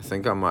 tired. I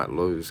think I might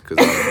lose because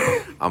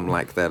I'm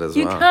like that as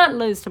You well. can't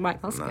lose to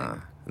Mike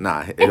Hoskin.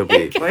 Nah, it'll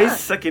be... Well, he's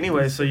sick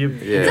anyway, so you...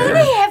 Yeah. Doesn't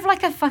he have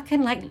like a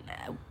fucking like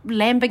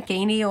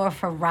Lamborghini or a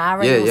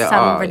Ferrari or some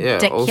all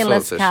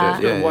ridiculous sorts of car?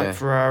 shit. Yeah, White yeah.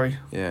 Ferrari.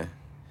 Yeah.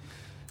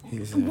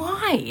 He's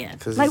Why?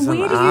 'Cause Like he's an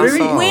where do you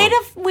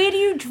arsehole. where do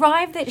you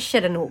drive that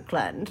shit in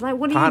Auckland? Like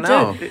what do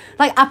Parnell. you do?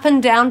 Like up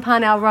and down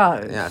Parnell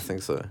Road. Yeah, I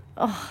think so.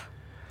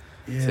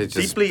 Yeah, So just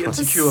deeply pu-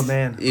 insecure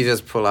man. You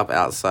just pull up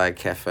outside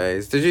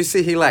cafes. Did you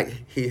see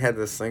he had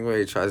this thing where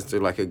he tries to do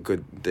like a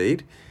good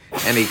deed,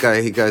 and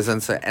he goes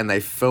into and they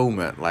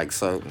film it like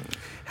so.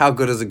 How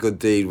good is a good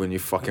deed when you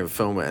fucking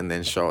film it and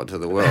then show it to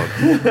the world?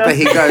 But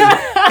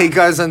he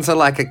goes into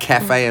like a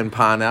cafe in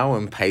Parnell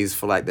and pays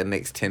for like the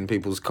next 10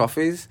 people's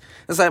coffees.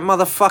 It's like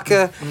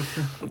motherfucker,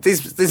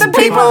 these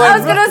people. I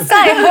was gonna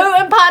say,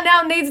 who in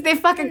Parnell needs their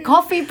fucking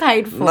coffee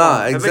paid for?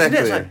 No, Imagine that,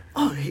 it's exactly. like,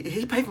 oh,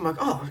 he paid for my...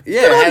 Oh,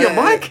 Yeah, get on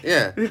your mic.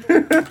 Yeah.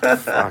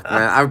 Fuck,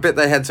 man. I bet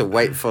they had to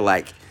wait for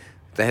like,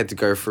 they had to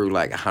go through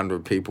like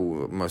 100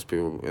 people. Most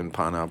people in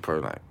Parnell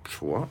probably like,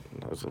 what?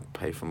 I was gonna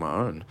pay for my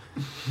own.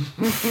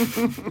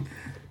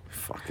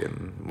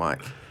 Fucking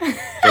Mike.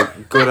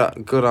 But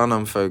good on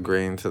him for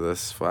agreeing to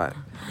this fight.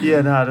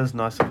 Yeah, no, it is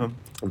nice of him.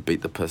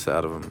 Beat the piss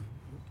out of him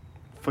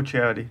For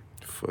charity.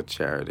 for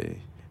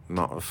charity,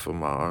 not for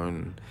my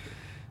own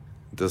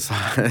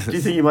desires. Do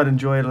you think you might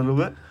enjoy it a little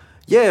bit?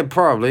 Yeah,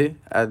 probably.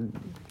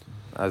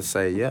 I'd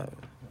say yeah.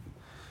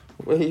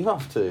 Where are you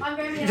off to?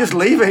 You're just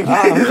leaving.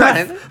 Oh,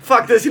 man.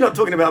 Fuck this, you're not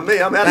talking about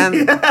me. I'm out of And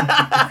here.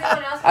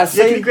 I Yeah,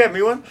 can you see. grab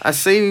me one? I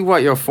see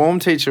what your form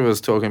teacher was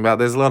talking about.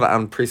 There's a lot of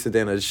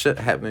unprecedented shit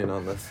happening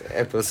on this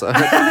episode.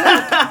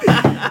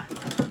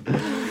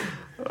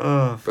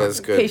 Oh, But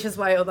it's good. Keisha's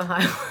way or the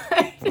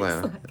highway.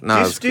 Well,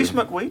 no, it's do you good.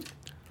 smoke weed?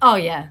 Oh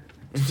yeah.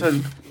 So,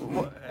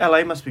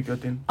 LA must be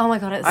good then. Oh my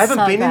god, it's I haven't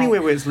so been great.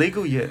 anywhere where it's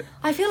legal yet.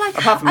 I feel like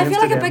Apart from a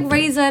Amsterdam. big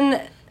reason,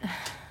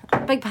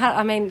 big part.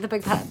 I mean, the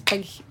big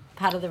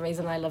part of the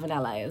reason I live in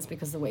LA is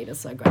because the weed is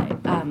so great.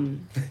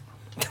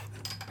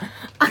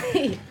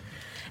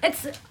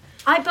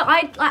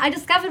 I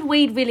discovered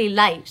weed really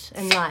late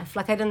in life.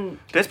 Like I didn't.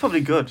 That's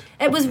probably good.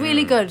 It was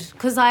really good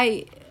because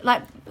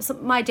like so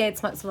my dad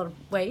smokes a lot of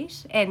weed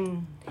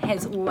and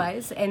has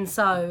always, and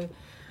so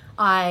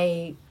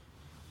I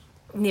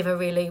never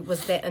really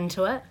was that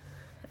into it.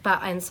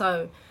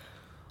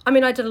 I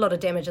mean, I did a lot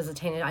of damage as a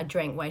teenager. I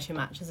drank way too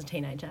much as a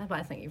teenager, but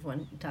I think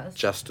everyone does.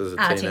 Just as a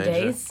teenager.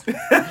 RTDs,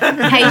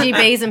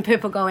 KGBs, and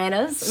purple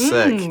goannas.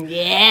 Sick.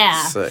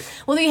 Yeah. Sick.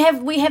 Well,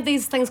 we have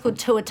these things called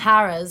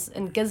tuataras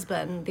in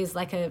Gisborne. There's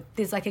like a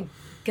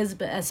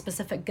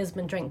specific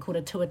Gisborne drink called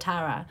a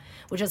tuatara,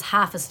 which is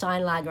half a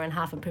Steinlager and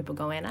half a purple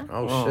goanna.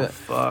 Oh, shit.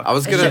 Fuck. I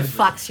was It gonna shit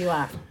fucks you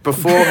up.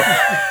 before.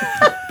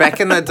 Back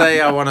in the day,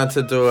 I wanted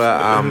to do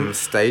a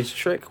stage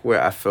trick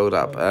where I filled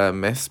up a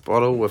mess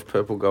bottle with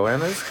purple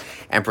goannas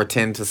and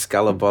pretend to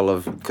scull a bottle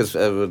of, because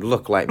it would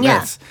look like Yeah.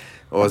 mess.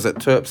 Or is it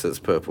Terps that's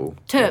purple?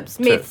 Terps,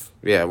 meth.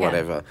 Yeah,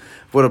 whatever.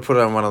 Would have put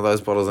it in one of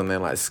those bottles and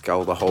then like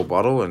scull the whole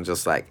bottle and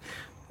just like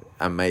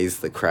amaze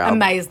the crowd.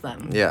 Amaze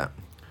them. Yeah.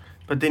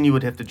 But then you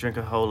would have to drink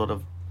a whole lot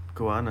of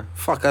guana.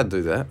 Fuck, I'd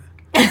do that.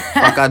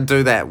 Fuck, I'd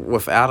do that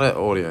without an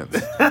audience.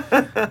 Is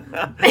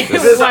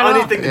this the Why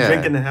only not? thing to Yeah.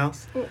 drink in the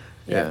house? Yeah,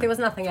 Yeah. there was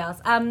nothing else.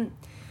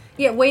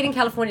 Yeah, weed in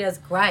California is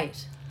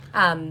great.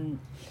 Do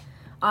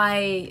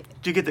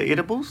you get the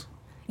edibles?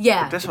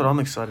 Yeah, That's what I'm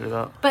excited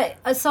about. but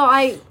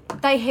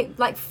they hit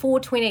like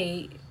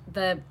 420,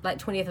 the like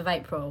 20th of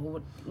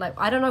April. Like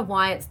I don't know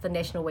why it's the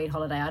National Weed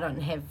Holiday. I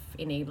don't have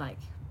any like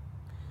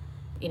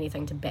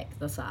anything to back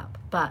this up,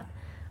 but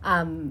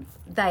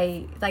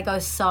they go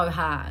so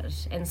hard,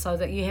 and so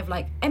that you have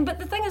like, and but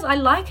the thing is, I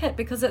like it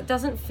because it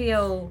doesn't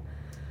feel,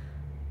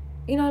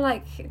 you know,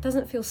 like it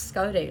doesn't feel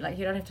scody. Like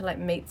you don't have to like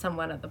meet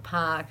someone at the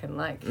park and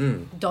like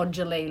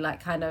dodgily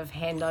like kind of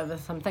hand over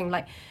something.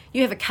 Like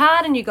you have a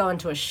card and you go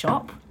into a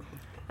shop,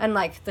 and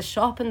like the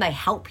shop and they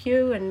help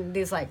you, and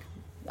there's like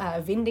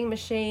vending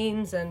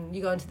machines, and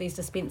you go into these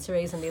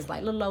dispensaries and there's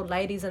like little old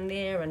ladies in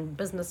there and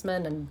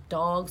businessmen and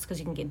dogs, because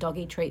you can get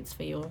doggy treats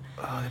for your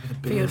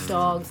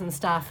dogs and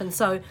stuff, and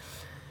so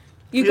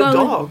you For your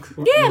go dog?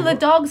 yeah, the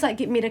dogs like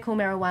get medical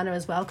marijuana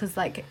as well, because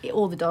like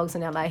all the dogs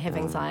in LA have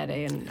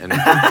anxiety, and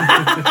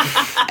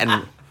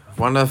And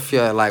wonder if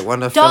you're like,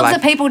 dogs you're are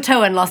like, people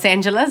too in Los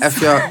Angeles.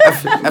 if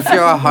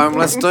you're a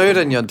homeless dude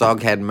and your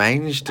dog had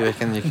mange, do you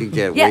reckon you could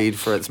get Yeah. weed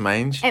for its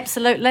mange?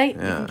 Absolutely, you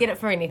Yeah. can get it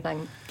for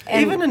anything.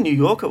 And Even in New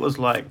York, it was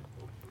like,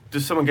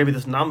 just someone gave me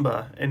this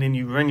number, and then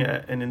you ring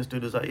it, and then this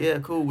dude was like, yeah,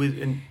 cool.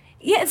 And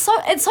yeah, it's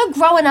so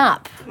growing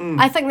up.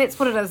 I think that's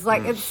what it is.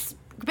 Like it's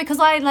because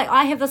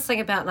I have this thing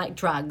about like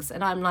drugs,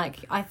 and I'm like,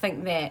 I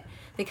think that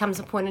there comes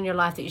a point in your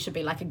life that you should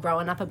be like a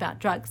growing up about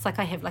drugs. Like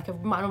I have like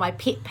one of my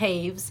pet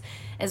peeves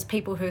is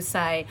people who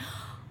say,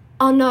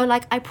 oh no,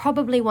 like I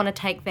probably want to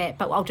take that,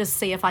 but I'll just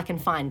see if I can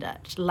find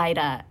it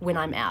later when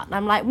I'm out. And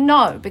I'm like,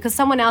 no, because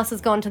someone else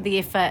has gone to the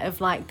effort of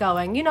like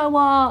going, you know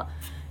what?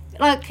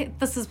 Like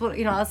this is what,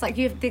 you know, it's like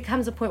there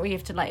comes a point where you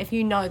have to like, if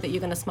you know that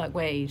you're going to smoke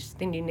weed,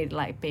 then you need to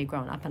like be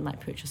grown up and like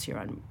purchase your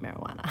own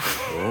marijuana.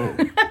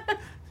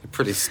 You're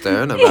pretty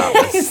stern about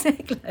this.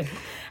 Exactly.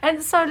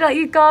 And so like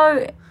you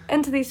go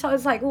into these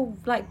shows like, oh,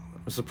 like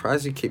I'm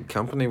surprised you keep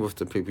company with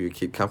the people you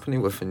keep company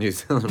with in New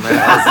Zealand, mate.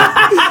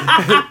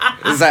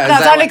 Is that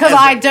that's only because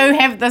I do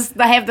have this.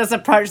 They have this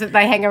approach that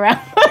they hang around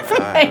with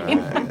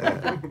me.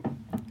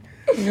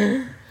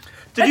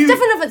 It's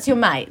different if it's your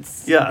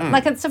mates. Yeah.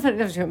 Like it's different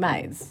if it's your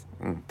mates.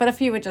 But if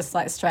you were just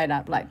like straight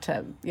up like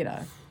to, you know,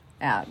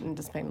 out and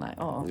just being like,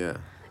 oh, Yeah.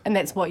 and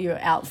that's what you're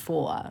out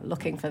for,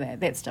 looking for that.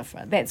 That's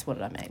different. That's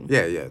what I mean.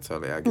 Yeah,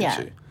 totally. I get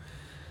Yeah. you.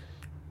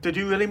 did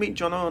you really meet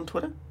Jono on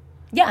Twitter?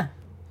 Yeah.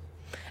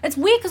 It's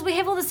weird because we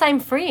have all the same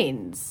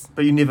friends,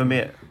 But you never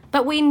met.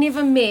 but we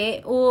never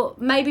met, or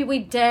maybe we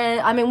did.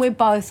 I mean, we're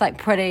both like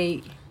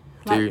pretty.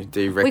 Do you we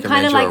kinda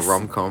recommend you like a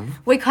rom-com?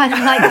 We kind of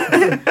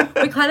like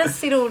we kind of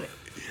settled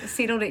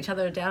each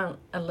other down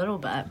a little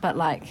bit, but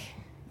like,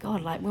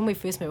 God, like when we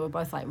first met, we were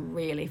both like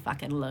really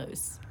fucking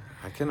loose.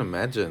 I can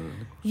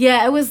imagine.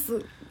 Yeah, there was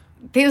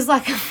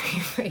like a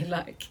very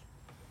like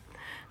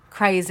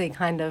crazy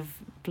kind of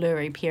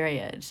blurry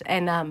period,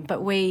 and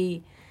but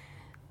we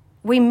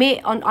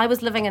met I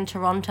was living in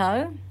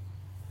Toronto,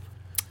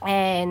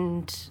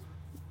 and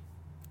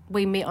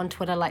we met on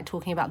Twitter like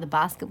talking about the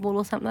basketball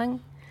or something,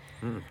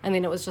 and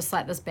then it was just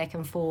like this back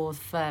and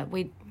forth.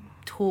 We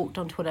talked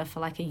on Twitter for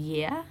like a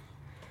year.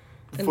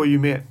 Before you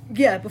met?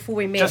 Yeah, before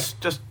we met.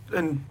 Just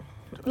in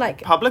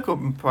like public or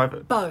in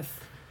private?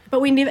 both,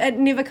 but it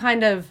never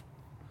kind of,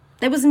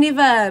 there was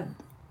never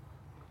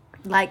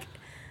like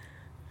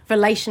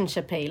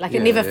relationshipy. Like it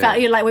Yeah, never yeah.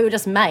 felt like we were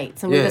just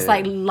mates, and we Yeah, just yeah.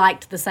 like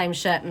liked the same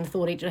shit and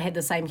thought each other had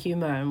the same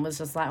humor, and was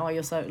just like, oh,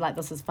 you're so like,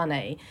 this is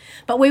funny.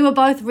 But we were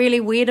both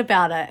really weird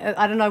about it.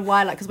 I don't know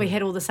why, like because we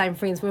had all the same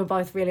friends. We were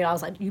both really. I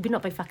was like, you better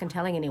not be fucking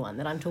telling anyone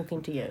that I'm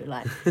talking to you.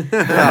 Like,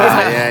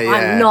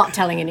 I'm not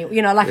telling anyone.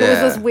 You know, like it was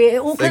this weird. I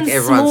think Auckland's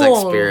everyone's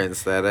small.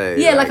 experienced that, eh?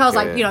 Yeah, like I was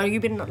like, you know, you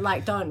been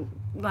like, don't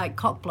like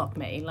cock block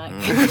me, like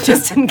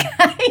just in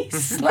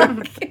case,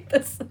 like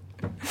this.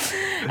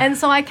 And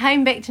so I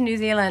came back to New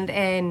Zealand,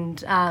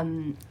 and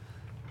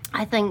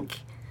I think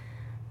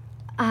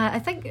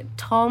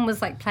Tom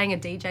was like playing a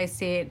DJ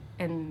set,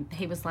 and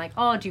he was like,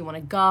 "Oh, do you want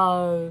to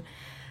go?"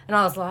 And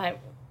I was like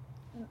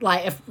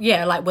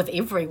with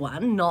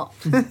everyone, not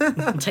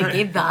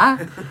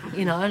together,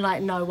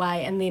 like no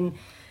way. And then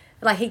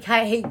like he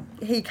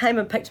came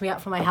and picked me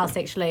up from my house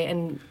actually,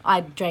 and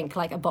I drank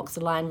like a box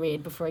of Lion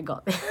Red before he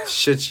got there.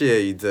 Shit, yeah,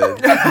 you did.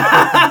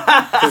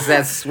 Because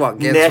that's what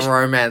gets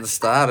romance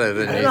started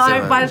in New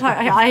Zealand. By the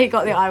time he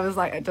got there, I was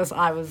like,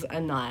 I was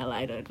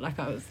annihilated. Like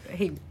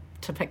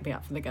to pick me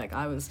up from the gig,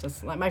 I was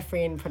just like, my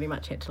friend pretty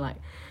much had to like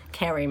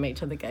carry me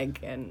to the gig,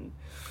 and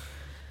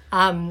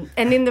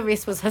then the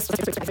rest was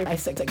history,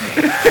 basically.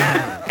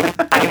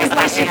 I was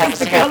like, she has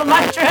to go to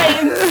my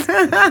dreams.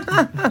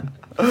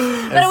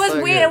 But it was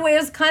so weird. It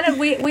was kind of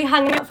we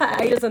hung out for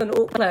ages in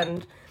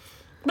Auckland.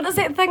 But it's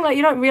that thing, like,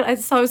 you don't realize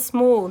it's so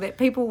small that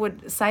people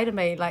would say to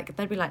me, like,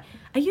 they'd be like,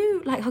 are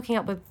you like hooking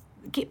up with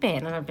Get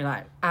Band? And I'd be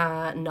like,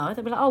 no.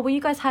 They'd be like, oh, well,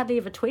 you guys hardly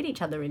ever tweet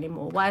each other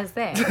anymore. Why is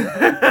that?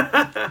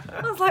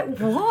 I was like,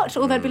 what?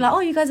 Or they'd be like,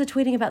 oh, you guys are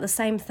tweeting about the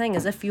same thing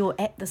as if you're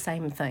at the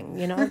same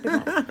thing, I'd be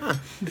like,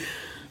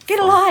 get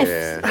a life.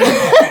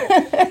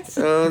 Yeah.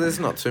 So there's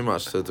not too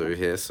much to do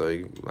here,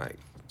 so like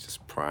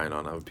just prying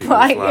on other people's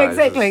lives.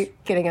 Exactly.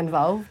 Getting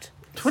involved.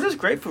 Twitter's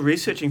great for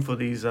researching for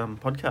these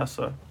podcasts,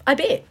 though. I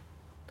bet.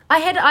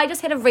 I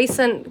just had a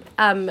recent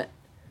kind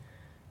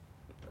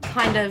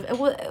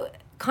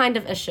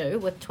of issue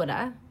with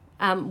Twitter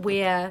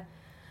where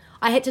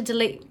I had to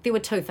delete. There were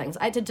two things.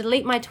 I had to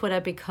delete my Twitter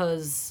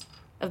because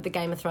of the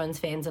Game of Thrones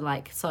fans are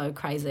like so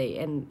crazy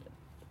and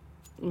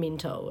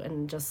mental,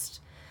 and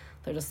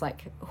they're just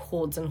like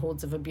hordes and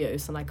hordes of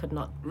abuse, and I could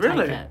not take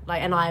it.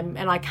 Like, and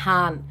I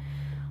can't.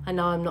 I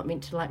know I'm not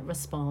meant to like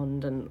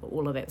respond and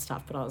all of that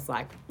stuff, but I was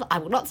like, I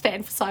will not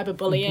stand for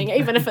cyberbullying,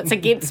 even if it's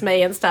against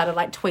me, and started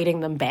like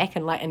tweeting them back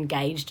and like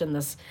engaged in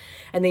this,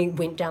 and then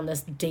went down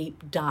this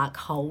deep dark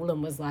hole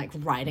and was like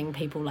writing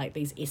people like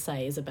these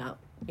essays about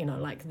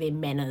like their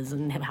manners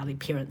and how their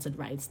parents had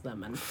raised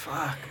them, and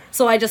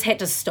so I just had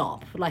to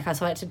stop. So I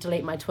had to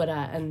delete my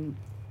Twitter, and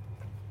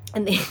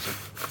then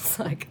it's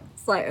like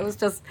it was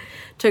just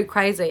too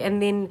crazy.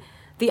 And then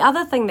the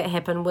other thing that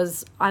happened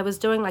was I was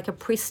doing like a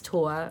press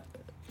tour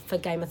for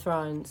Game of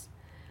Thrones,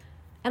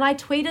 and I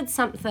tweeted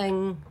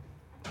something,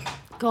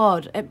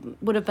 God, it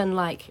would have been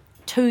like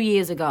 2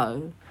 years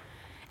ago,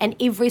 and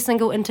every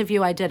single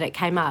interview I did, it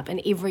came up,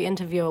 and every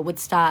interviewer would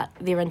start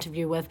their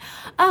interview with,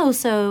 oh,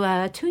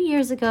 so 2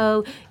 years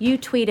ago you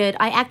tweeted,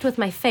 I act with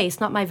my face,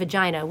 not my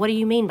vagina. What do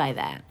you mean by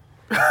that?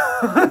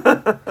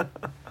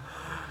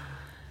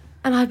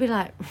 And I'd be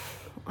like,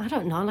 I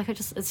don't know, like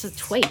it's a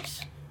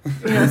tweet.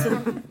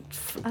 So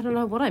I don't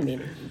know what I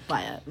meant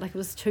by it. Like, it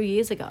was 2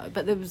 years ago.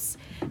 But there was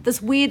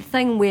this weird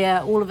thing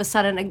where all of a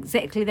sudden,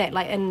 exactly that,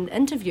 like in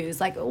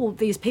interviews, like all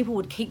these people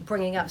would keep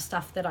bringing up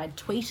stuff that I'd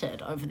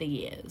tweeted over the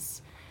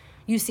years.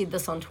 You said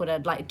this on Twitter,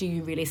 like, do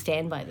you really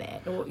stand by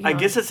that? Or, I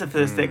guess it's if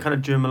there's that kind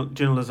of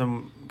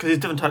journalism, because there's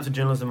different types of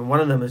journalism, and one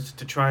of them is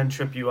to try and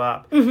trip you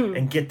up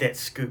and get that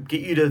scoop,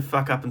 get you to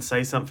fuck up and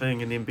say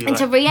something, and then be and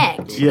to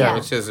react. Yeah.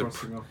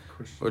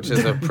 Which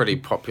is a pretty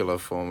popular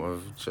form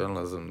of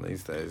journalism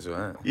these days,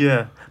 right?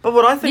 Yeah. But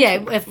what I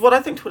think what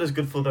I think Twitter's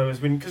good for, though, is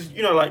when, because,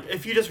 like,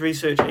 if you just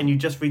research and you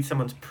just read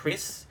someone's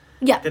press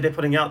that they're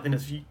putting out, then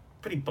it's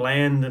pretty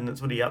bland and it's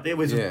already out there.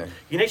 Whereas you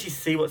can actually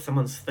see what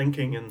someone's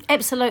thinking. And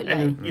absolutely.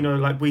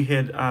 And, like, we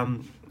had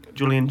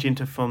Julian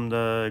Genter from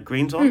the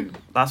Greens on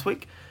last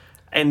week,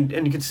 and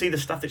you could see the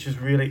stuff that she's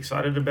really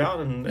excited about.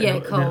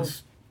 Cool.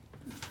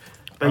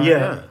 But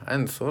I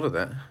hadn't thought of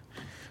that.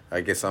 I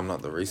guess I'm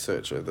not the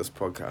researcher of this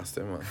podcast,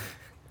 am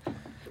I?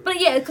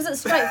 But yeah, because it's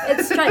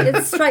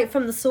straight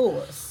from the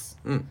source.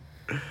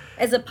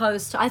 As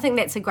opposed to, I think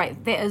that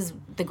is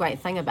the great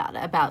thing about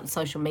it, about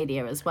social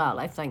media as well.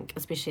 I think,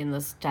 especially in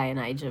this day and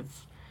age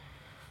of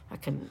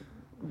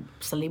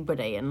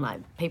celebrity, and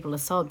like people are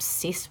so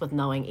obsessed with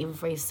knowing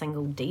every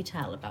single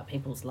detail about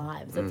people's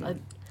lives.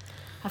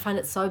 I find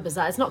it so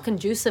bizarre. It's not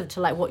conducive to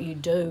like what you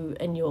do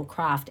in your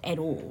craft at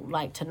all.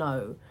 Like, to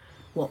know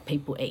what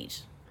people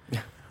eat.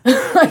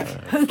 Like,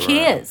 who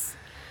cares?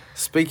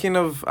 Speaking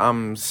of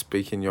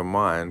speaking your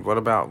mind, what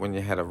about when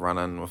you had a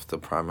run-in with the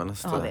Prime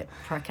Minister? Oh, that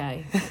prick.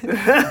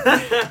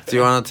 Do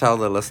you want to tell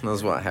the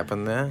listeners what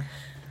happened there?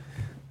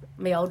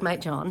 Me old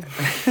mate John.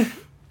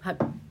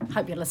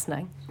 Hope you're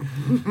listening.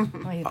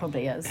 Oh, he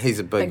probably is. He's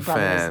a big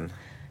fan.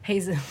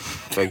 He's a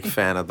big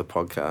fan of the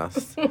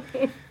podcast.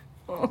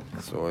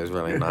 It's always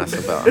really nice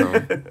about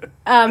him.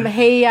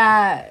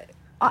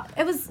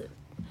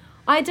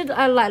 I did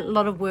a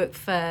lot of work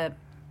for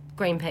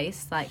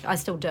Greenpeace, like I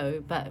still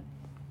do, but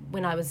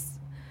when I was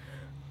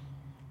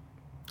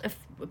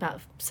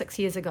about 6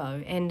 years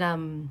ago,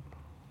 and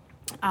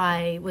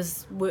I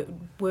was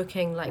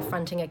working, like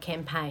fronting a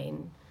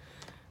campaign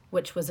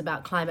which was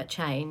about climate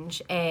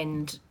change,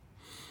 and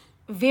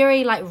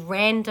very like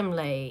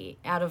randomly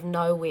out of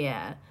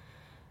nowhere,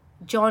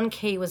 John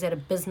Key was at a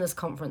business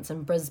conference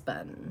in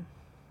Brisbane,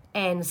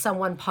 and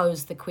someone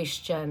posed the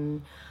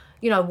question,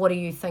 what do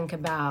you think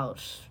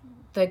about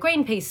the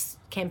Greenpeace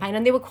campaign?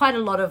 And there were quite a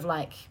lot of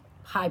like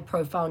high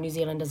profile New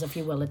Zealanders, if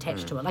you will,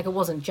 attached to it. Like, it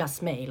wasn't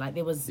just me, like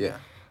there was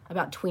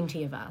about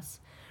 20 of us.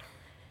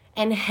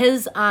 And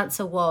his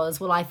answer was,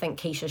 well, I think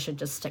Keisha should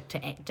just stick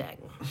to acting.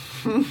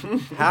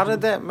 How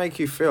did that make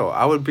you feel?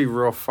 I would be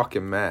real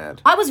fucking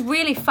mad. I was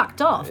really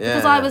fucked off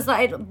because I was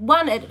like,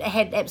 one, it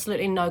had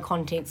absolutely no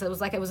context. It was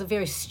like, it was a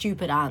very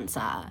stupid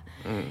answer.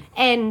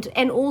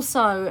 And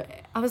also,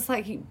 I was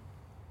like,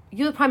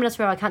 you're the Prime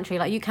Minister of our country.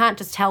 Like, you can't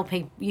just tell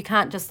people, you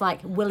can't just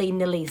like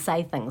willy-nilly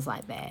say things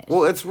like that.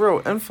 Well, it's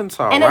real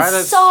infantile, and right?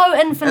 It's so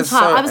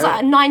infantile. I was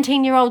like a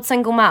 19-year-old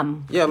single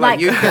mum. Yeah, like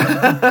you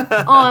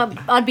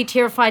I'd be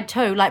terrified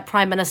too, like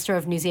Prime Minister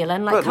of New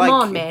Zealand. Like, come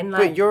on, man.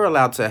 Like, but you're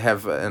allowed to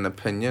have an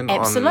opinion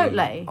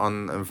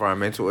on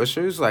environmental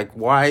issues. Like,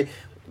 why...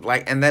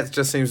 Like, and that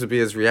just seems to be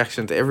his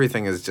reaction to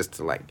everything is just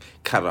to, like,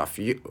 cut off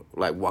you.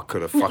 Like, what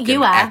could a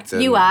fucking actor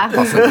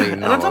possibly know?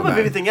 And on top of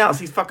everything else,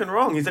 he's fucking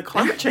wrong. He's a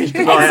climate change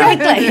denier.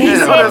 Exactly. He's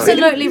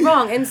absolutely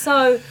wrong. And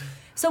so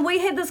we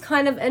had this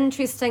kind of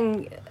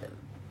interesting...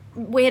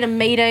 We had a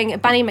meeting.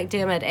 Bunny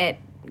McDermott at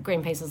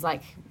Greenpeace is,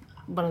 like,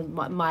 one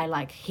of my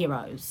like,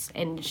 heroes.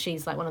 And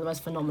she's, like, one of the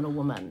most phenomenal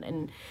women.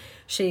 And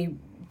she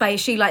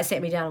like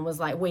sat me down and was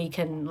like, we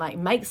can like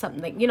make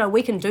something,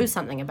 we can do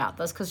something about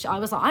this, because I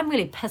was like, I'm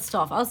really pissed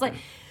off. I was like,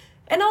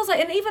 and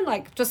even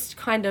like just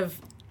kind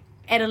of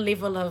at a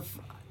level of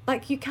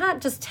like, you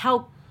can't just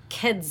tell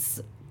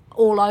kids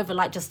all over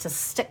like just to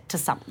stick to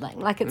something.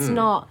 Like I was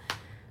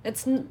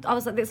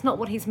like, that's not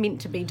what he's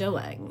meant to be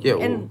doing. Yeah.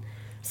 And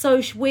so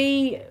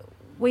we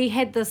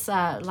had this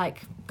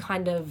like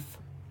kind of,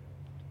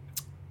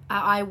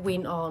 I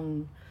went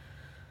on.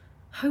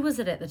 Who was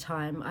it at the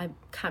time? I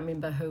can't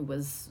remember who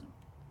was.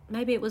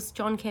 Maybe it was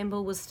John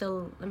Campbell was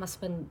still. It must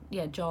have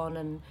been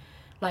John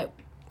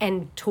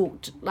and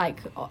talked like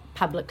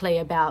publicly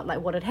about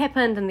like what had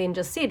happened, and then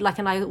just said like,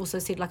 and I also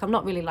said like, I'm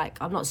not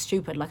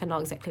stupid. Like I know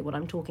exactly what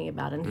I'm talking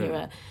about, and here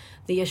are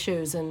the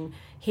issues, and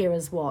here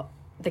is what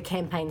the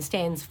campaign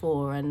stands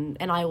for, and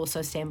I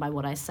also stand by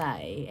what I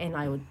say, and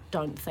I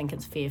don't think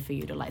it's fair for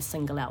you to like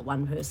single out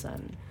one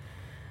person.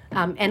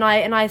 And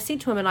I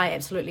said to him, and I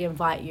absolutely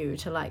invite you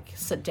to like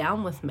sit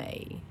down with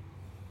me.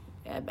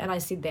 And I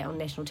said that on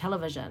national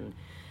television.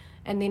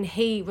 And then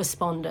he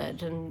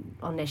responded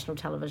on national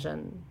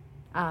television.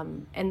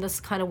 And this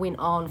kind of went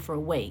on for a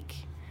week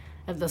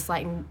of this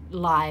like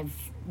live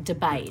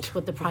debate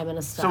with the Prime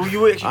Minister. So you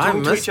were actually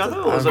talking to each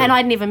other? And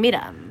I'd never met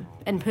him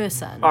in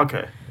person.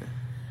 Okay.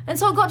 And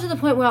so it got to the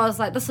point where I was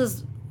like, this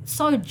is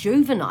so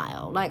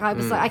juvenile. Like I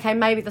was like, okay,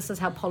 maybe this is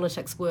how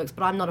politics works,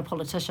 but I'm not a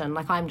politician.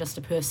 Like I'm just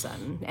a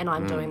person, and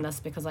I'm doing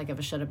this because I give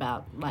a shit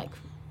about like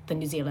the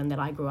New Zealand that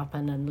I grew up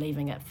in and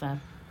leaving it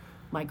for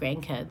my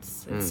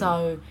grandkids. And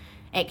so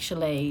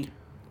actually,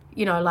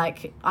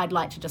 like I'd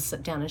like to just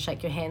sit down and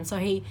shake your hand. So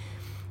he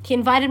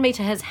invited me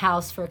to his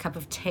house for a cup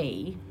of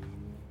tea,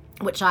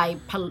 which I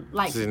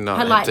politely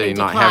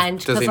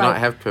declined. Does he not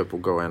have purple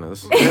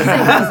goannas?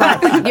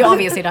 Like, you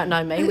obviously don't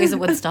know me. Where's it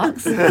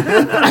Woodstocks?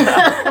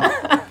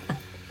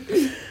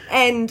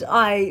 And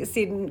I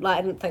said, like,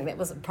 I didn't think that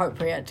was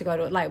appropriate to go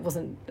to it. Like,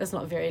 it's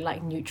not a very,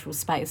 like, neutral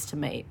space to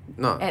meet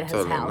at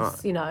his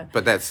house,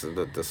 But that's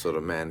the sort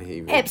of man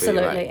he would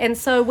absolutely. be like. And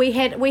so we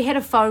had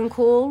a phone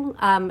call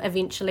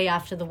eventually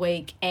after the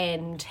week,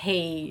 and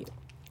he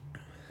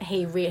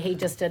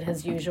just did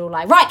his usual,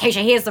 like, right,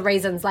 Keisha, here's the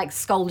reasons, like,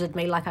 scolded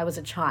me like I was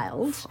a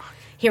child.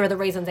 Here are the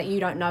reasons that you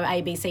don't know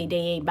A, B, C, D,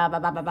 E, blah, blah,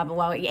 blah, blah, blah,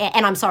 blah,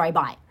 and I'm sorry,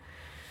 bye.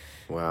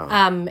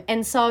 Wow.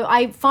 And so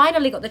I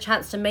finally got the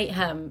chance to meet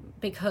him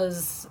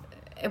because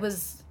it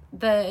was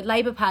the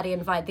Labour Party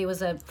invite. There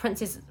was a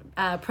Prince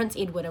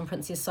Edward and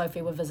Princess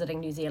Sophie were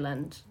visiting New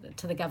Zealand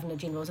to the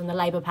Governor-Generals, and the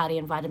Labour Party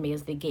invited me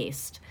as their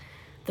guest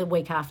the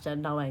week after,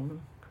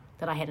 knowing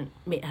that I hadn't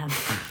met him.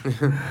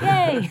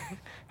 Yay!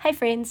 Hey,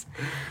 friends.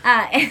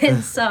 And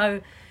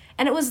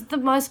it was the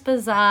most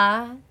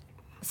bizarre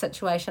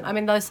situation. I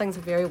mean, those things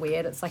are very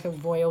weird. It's like a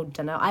royal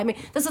dinner. I mean,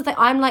 this is the thing.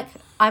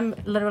 I'm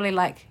literally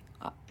like,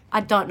 I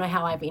don't know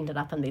how I've ended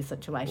up in these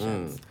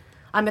situations.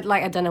 I'm at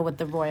like a dinner with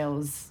the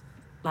royals,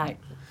 like.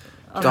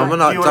 Do you want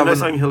to know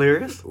something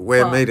hilarious?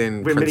 We're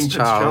meeting Prince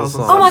Charles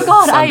on oh my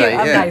God, Sunday.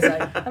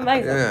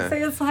 Amazing. Yeah. So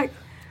it's like,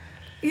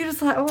 you're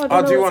just like,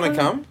 oh, do you want to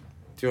come?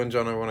 Do you and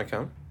Jono want to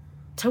come?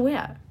 To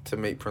where? To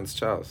meet Prince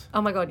Charles.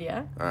 Oh my God,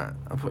 yeah. All right,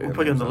 I'll put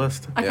you on the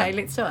list. Okay,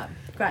 let's do it.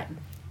 Great.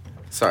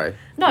 Sorry.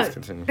 No,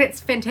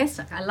 that's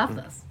fantastic. I love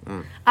this.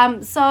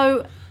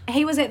 So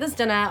he was at this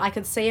dinner. I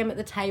could see him at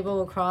the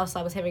table across.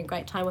 I was having a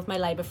great time with my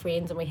Labour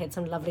friends, and we had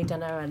some lovely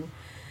dinner.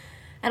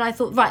 And I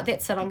thought, right,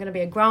 that's it. I'm going to be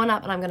a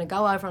grown-up, and I'm going to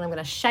go over and I'm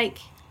going to shake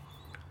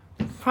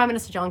Prime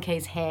Minister John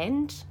Key's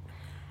hand.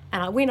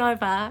 And I went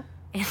over,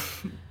 and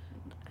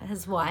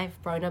his wife,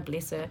 Brona,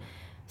 bless her,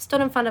 stood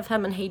in front of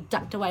him, and he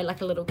ducked away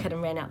like a little kid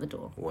and ran out the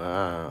door.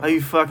 Wow. Are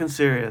you fucking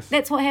serious?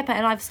 That's what happened,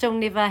 and I've still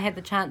never had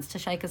the chance to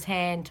shake his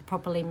hand, to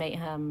properly meet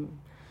him.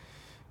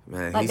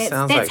 Man, like he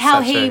sounds that's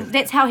how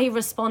he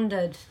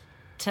responded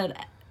to,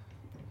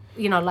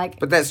 like.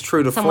 But that's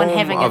true to form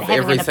of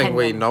everything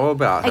we know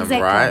about him,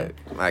 right?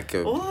 Like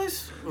all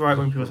those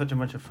right-wing people are such a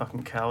bunch of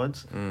fucking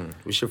cowards.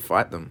 We should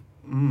fight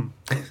them.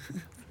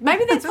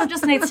 Maybe that's what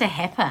just needs to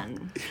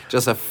happen.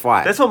 Just a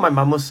fight. That's what my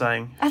mum was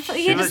saying.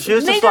 She was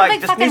just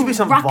like, there needs to be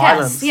some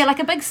violence. Yeah, like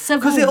a big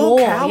civil war. Because they're all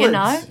cowards, you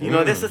know? You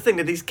know, that's the thing.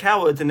 They're these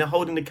cowards and they're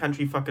holding the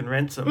country fucking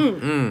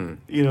ransom.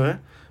 You know?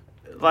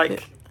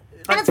 Like...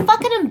 And it's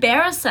fucking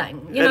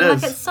embarrassing. You know,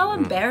 is. It's so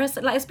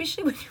embarrassing. Like,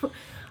 especially when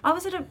I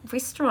was at a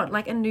restaurant,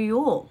 like, in New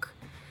York.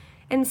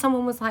 And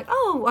someone was like,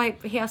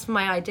 he asked for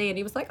my ID, and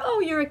he was like,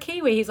 you're a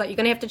Kiwi. He's like, you're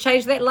going to have to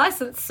change that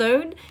license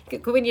soon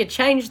when you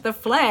change the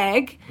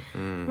flag.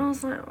 And I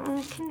was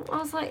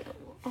like,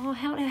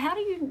 how do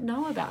you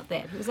know about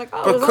that? He was like,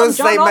 because it was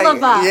on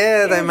John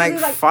Oliver. They make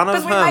fun of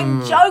him. Because we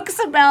make jokes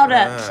about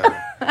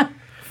it.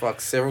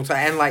 Fuck, several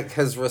times. And, like,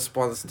 his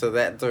response to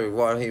that, dude,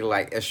 he,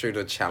 like, issued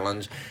a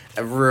challenge,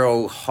 a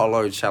real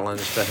hollow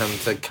challenge to him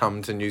to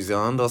come to New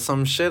Zealand or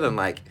some shit and,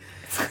 like...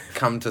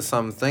 come to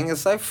something.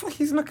 It's like,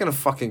 he's not gonna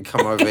fucking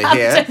come over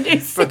here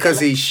because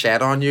he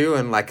shat on you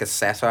in like a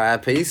satire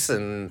piece.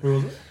 And who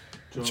was it?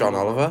 John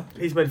Oliver.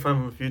 He's made fun of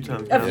him a few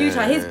times.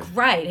 He's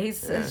great.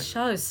 His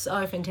show's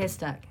so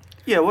fantastic.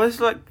 Yeah, well,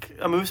 it's like,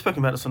 I mean, we've spoken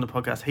about this on the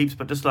podcast heaps,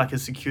 but just like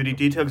his security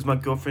detail, because my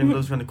girlfriend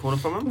lives around the corner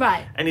from him.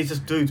 Right. And he's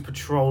just dudes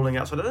patrolling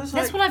outside. That's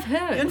like, what I've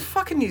heard. You're in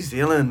fucking New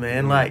Zealand,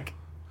 man. Like,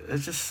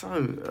 it's just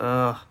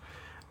so,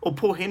 Or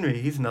Paul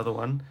Henry, he's another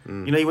one.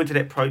 You know, he went to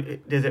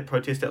there's that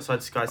protest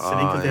outside Sky City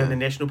because they're in the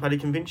National Party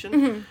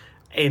convention.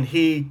 And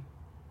he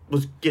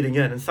was getting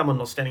in and someone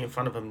was standing in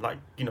front of him, like,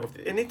 you know,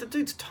 and the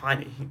dude's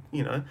tiny,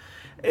 you know.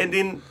 And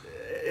then,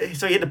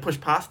 so he had to push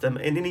past him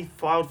and then he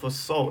filed for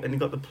assault and he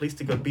got the police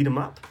to go beat him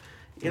up.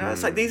 You know,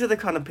 it's like, these are the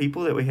kind of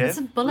people that we have.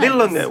 Let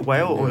alone that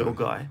whale oil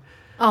guy.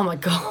 Oh my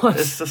God.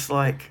 It's just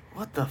like,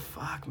 what the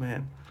fuck,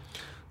 man?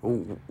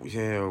 Oh,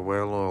 yeah,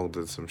 whale oil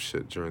did some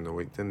shit during the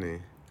week, didn't he?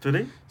 Did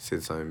he?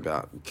 Said something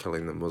about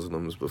killing the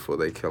Muslims before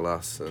they kill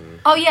us. And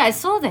oh, yeah, I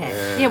saw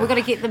that. Yeah, we've got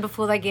to get them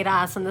before they get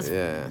us and this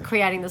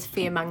creating this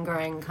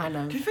fear-mongering kind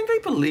of... Do you think they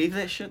believe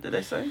that shit that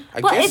they say?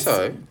 I guess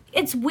so.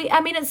 It's weird. I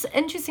mean, it's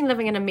interesting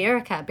living in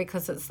America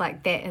because it's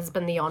like that has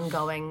been the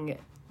ongoing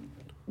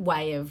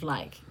way of,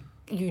 like,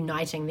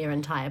 uniting their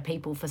entire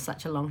people for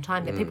such a long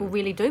time that people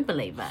really do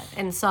believe it.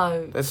 And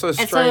so... That's so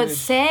strange. And so it's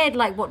sad,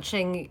 like,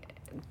 watching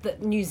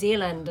New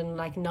Zealand and,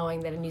 like, knowing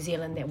that in New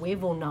Zealand that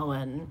we've all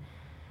known...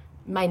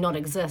 may not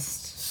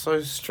exist.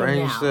 So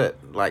strange that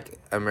like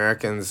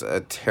Americans are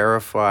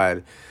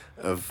terrified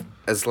of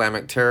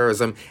Islamic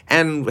terrorism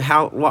and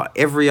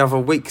every other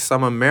week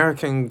some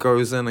American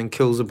goes in and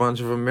kills a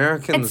bunch of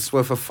Americans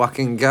with a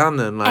fucking gun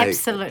and like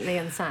absolutely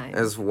insane.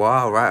 It's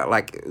wild, right?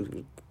 Like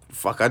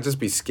fuck, I'd just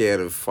be scared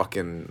of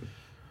fucking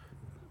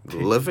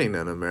living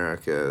in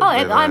America.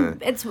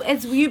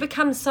 It's you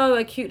become so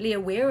acutely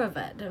aware of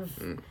it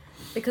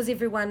because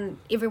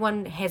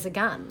everyone has a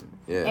gun.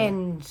 Yeah.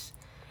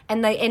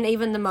 And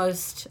even the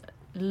most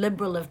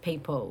liberal of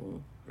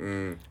people,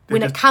 when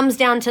it comes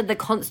down to the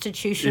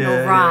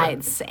constitutional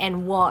rights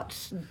and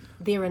what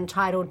they're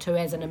entitled to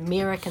as an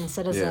American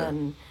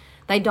citizen,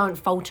 they don't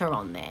falter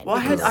on that. Well,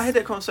 I had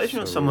that conversation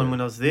with someone when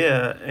I was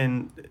there,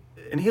 and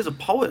he was a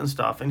poet and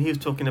stuff, and he was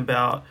talking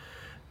about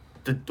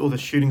all the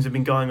shootings that have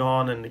been going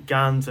on and the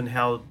guns and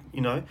how,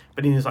 you know,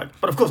 but then he was like,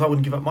 but of course I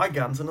wouldn't give up my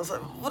guns. And I was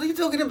like, what are you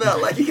talking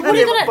about? Like, you can't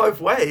have it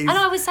both ways. And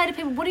I always say to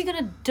people, what are you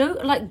going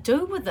to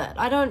do with it?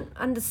 I don't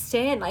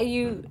understand. Like,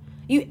 you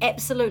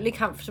absolutely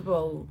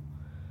comfortable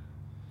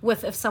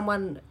with if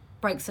someone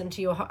breaks into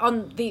your house,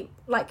 on the,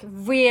 like,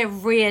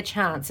 rare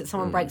chance that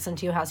someone breaks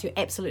into your house, you're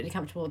absolutely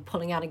comfortable with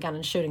pulling out a gun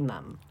and shooting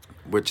them.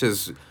 Which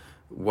is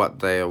what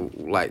they are,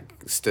 like,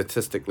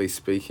 statistically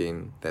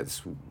speaking,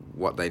 that's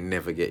what they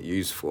never get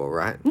used for,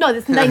 right? No,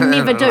 they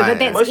never do. Right.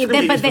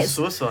 But that's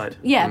suicide.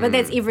 Yeah, but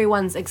that's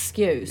everyone's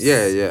excuse.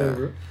 Yeah.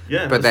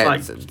 Yeah, but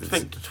that's like, I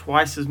think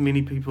twice as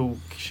many people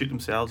shoot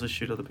themselves as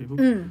shoot other people.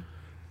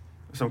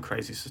 Some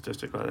crazy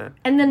statistic like that.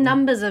 And the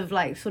numbers of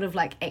like sort of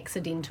like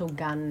accidental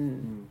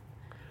gun,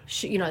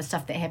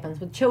 stuff that happens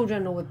with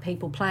children or with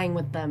people playing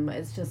with them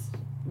is just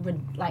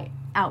like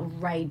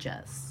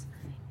outrageous.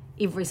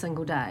 Every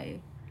single day,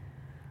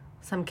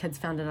 some kids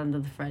found it under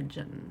the fridge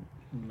and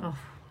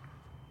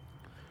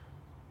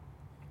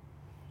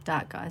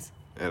dark, guys.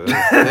 It is.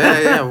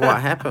 Yeah.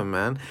 What happened,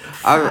 man?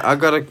 I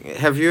gotta.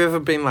 Have you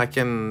ever been like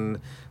in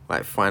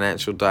like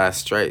financial dire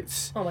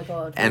straits? Oh my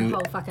God! My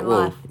whole fucking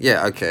life.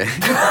 Yeah. Okay.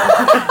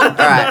 All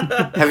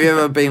right. Have you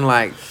ever been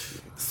like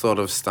sort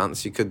of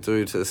stunts you could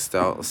do to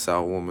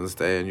sell Woman's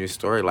Day a new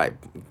story, like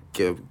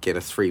get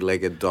a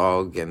three-legged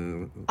dog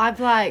and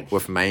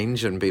with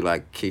mange and be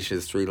like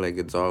Keisha's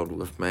three-legged dog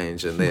with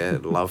mange and their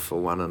love for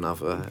one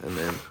another and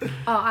then.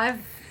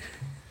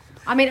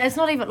 I mean, it's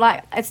not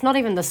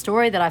even the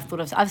story that I've thought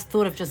of. I've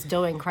thought of just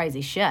doing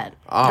crazy shit.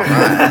 Oh,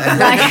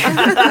 right.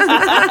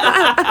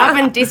 I've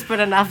been desperate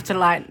enough to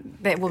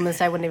that Woman's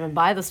Day wouldn't even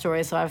buy the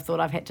story, so I've thought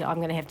I'm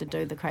going to have to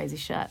do the crazy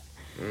shit.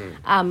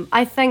 I'm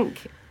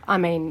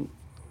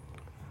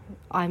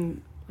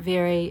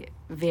very,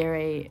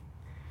 very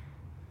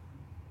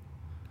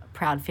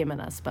proud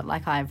feminist, but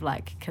I've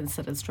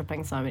considered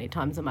stripping so many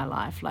times in my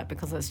life,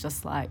 because it's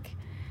just I've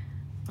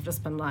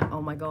just been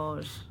oh my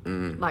God,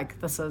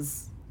 this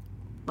is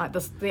Like,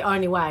 this the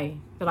only way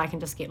that I can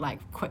just get, like,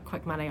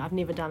 quick money. I've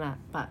never done it,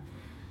 but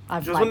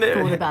I've, just like,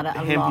 thought about it a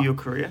lot. Hamper your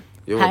career?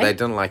 Yeah, well, they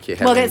didn't like you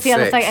having sex. Well, that's the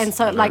other thing. And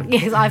so, like,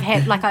 yes, I've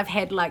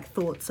had, like,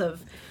 thoughts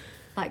of,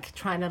 like,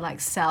 trying to, like,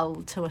 sell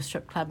to a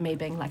strip club, me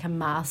being, like, a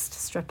masked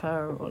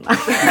stripper or, like...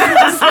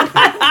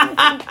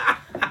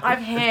 I've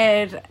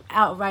had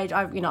outrage.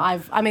 I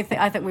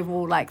think we've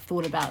all, like,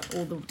 thought about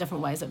all the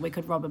different ways that we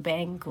could rob a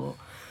bank or,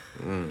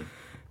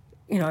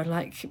 you know,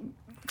 like,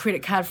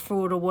 credit card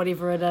fraud or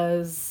whatever it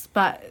is.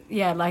 But,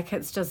 yeah, like,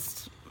 it's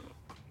just...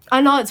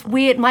 I know it's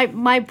weird. One of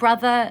my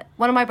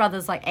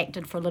brothers, like,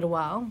 acted for a little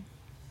while.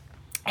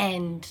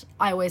 And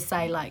I always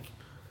say, like,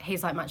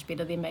 he's, like, much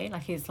better than me.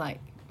 Like, he's, like,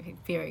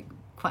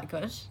 quite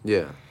good.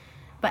 Yeah.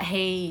 But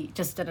he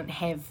just didn't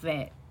have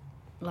that,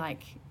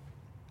 like,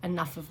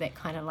 enough of that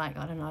kind of, like,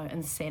 I don't know,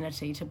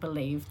 insanity to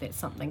believe that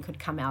something could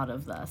come out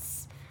of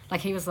this. Like,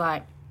 he was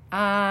like,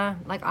 I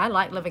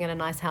like living in a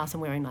nice house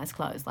and wearing nice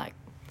clothes. Like,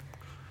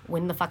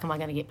 when the fuck am I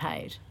going to get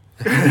paid?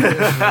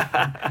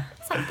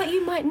 It's like, but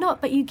you might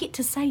not, but you get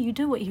to say you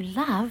do what you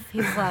love. He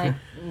was like,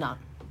 no.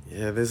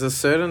 Yeah, there's a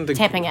certain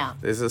tapping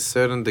out. There's a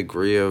certain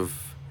degree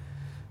of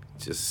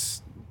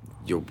just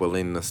your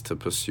willingness to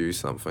pursue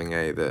something,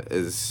 that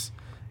is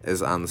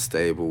as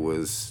unstable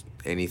as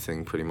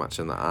anything pretty much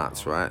in the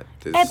arts, right?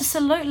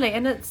 Absolutely,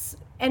 and it's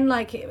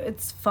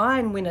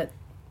fine when it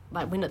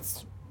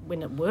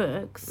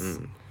works,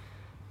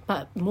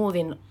 but more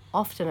than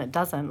often it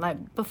doesn't.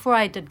 Like, before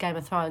I did Game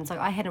of Thrones, like,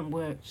 I hadn't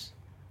worked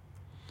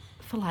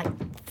for like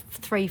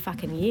 3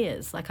 fucking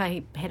years. Like,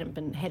 I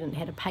hadn't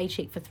had a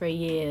paycheck for 3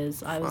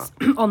 years. I was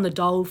on the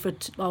dole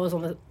I was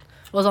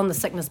on the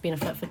sickness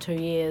benefit for 2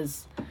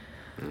 years.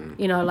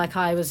 You know, like,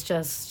 I was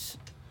just,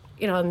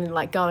 you know, and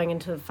like going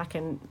into the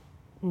fucking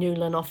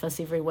Newlyn office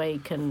every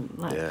week and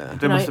like... Yeah.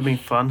 That must have been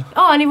fun.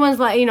 Oh, and everyone's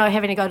like, you know,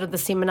 having to go to the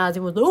seminars.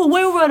 Everyone's like, oh,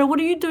 Whale Rider, what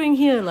are you doing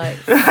here?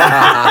 Like,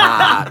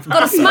 got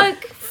to smoke?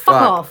 Fuck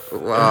off.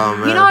 Oh,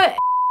 man. You know...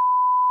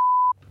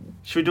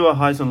 Should we do our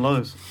highs and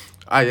lows?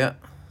 Yeah.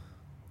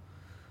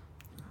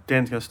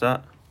 Dan's going to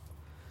start.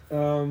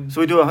 So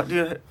we do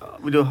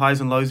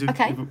highs and lows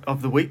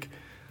of the week.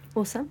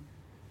 Awesome.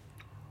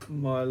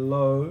 My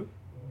low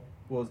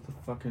was the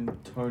fucking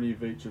Tony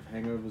Veach of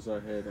hangovers I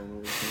had on the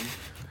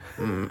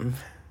weekend.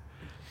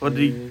 What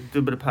did you do?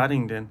 A bit of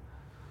partying, Dan?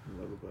 A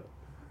little bit.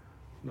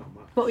 Not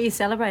much. What were you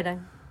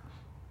celebrating?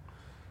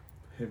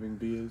 Having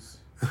beers.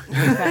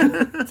 Okay.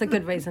 It's a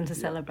good reason to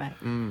celebrate.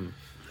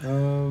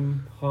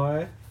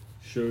 High.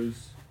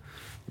 Shoes.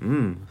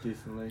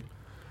 Definitely.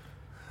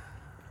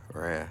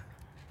 Rare.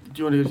 Do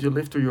you want to use your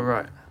left or your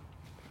right?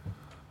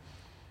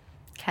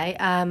 Okay,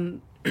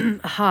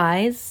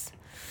 highs.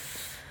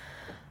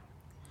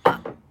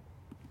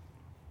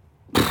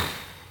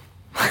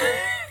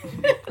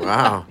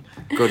 Wow,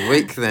 good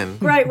week then.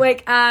 Great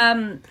week.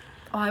 I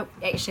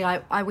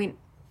went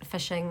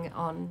fishing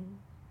on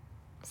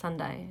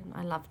Sunday and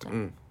I loved it.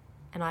 And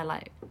I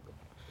like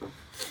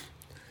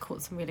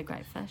caught some really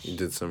great fish. You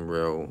did some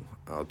real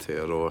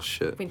Aotearoa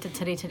shit. Went to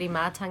Tiri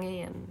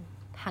Mātangi and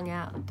hung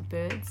out with the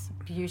birds.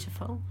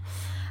 Beautiful.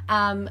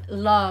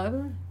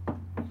 Low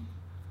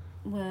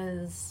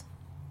was...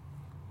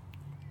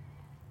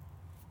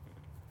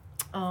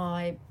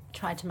 I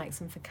tried to make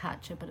some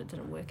focaccia, but it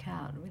didn't work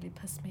out. It really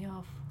pissed me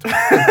off.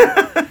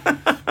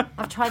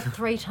 I've tried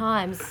 3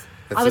 times.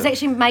 I was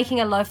actually making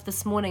a loaf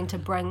this morning to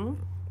bring.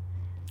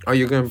 Oh,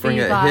 you're going to bring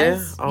it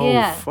here? Oh,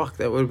 yeah. Fuck,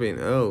 that would have been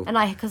ill. And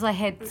because I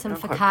had some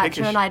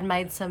focaccia and I'd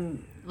made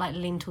some like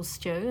lentil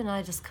stew and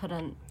I just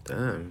couldn't.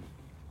 Damn.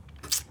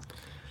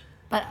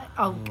 But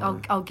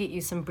I'll get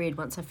you some bread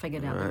once I've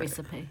figured out the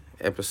recipe.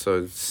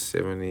 Episode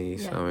 70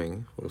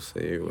 something. We'll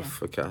see you with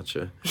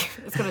focaccia.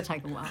 It's going to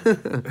take a while.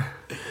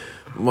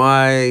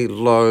 My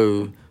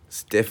low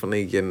is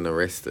definitely getting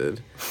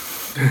arrested.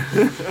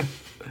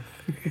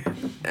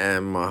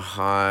 And my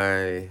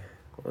high...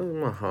 What was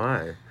my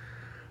high?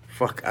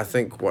 Fuck, I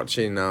think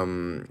watching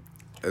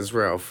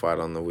Israel fight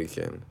on the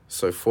weekend.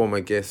 So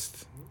former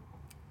guest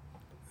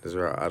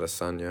Israel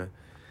Adesanya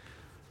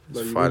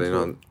is fighting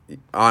on...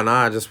 Oh, no,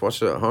 I just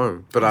watched it at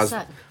home. But I was...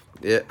 Sick.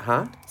 Yeah,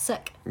 huh?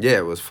 Sick. Yeah,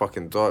 it was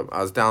fucking dope.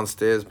 I was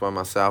downstairs by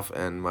myself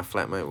and my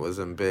flatmate was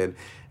in bed.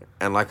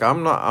 And, like,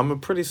 I'm a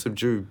pretty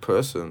subdued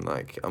person.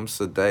 Like, I'm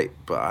sedate,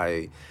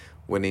 but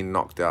when he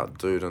knocked out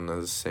dude in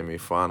the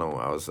semi-final,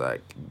 I was,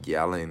 like,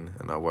 yelling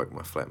and I woke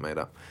my flatmate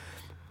up.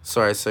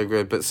 Sorry,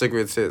 Sigrid, but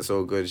Sigrid said it's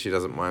all good. She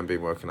doesn't mind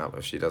being woken up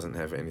if she doesn't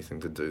have anything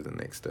to do the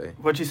next day.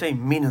 What'd you say?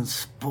 Men in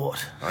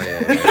sport. Oh,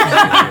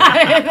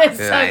 yeah. That's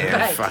so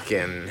great.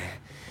 Fucking...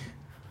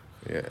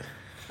 Yeah.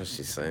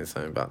 She's saying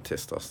something about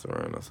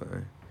testosterone or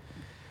something.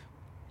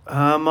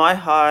 My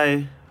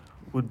high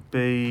would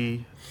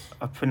be...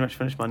 I pretty much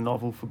finished my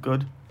novel for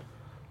good.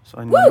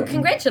 So Woo!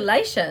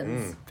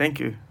 Congratulations! Thank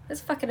you. That's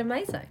fucking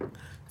amazing.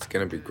 It's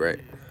going to be great.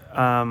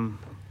 And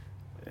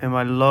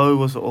my low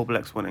was the All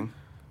Blacks winning.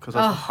 Because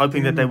I was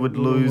hoping that they would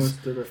lose.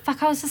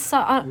 Fuck, I was just so...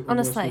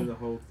 honestly. The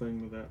whole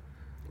thing with that.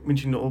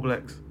 Mentioning the All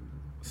Blacks.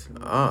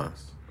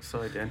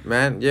 Sorry, Dan.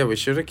 Man, yeah, we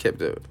should have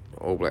kept it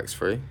All Blacks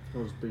free.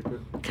 I'll just beep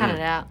it. Cut it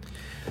out.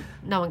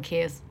 No one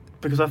cares.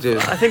 Because I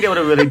think that would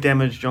have really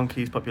damaged John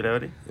Key's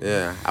popularity.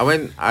 Yeah,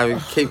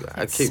 I keep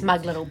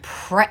smug little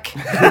prick.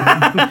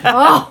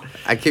 Oh.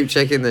 I keep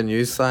checking the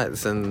news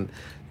sites, and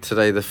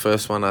today the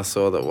first one I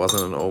saw that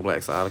wasn't an All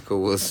Blacks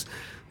article was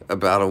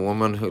about a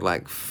woman who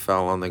like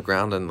fell on the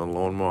ground and the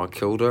lawnmower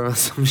killed her or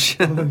some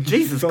shit.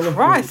 Jesus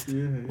Christ!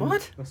 Yeah.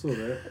 What? I saw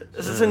that.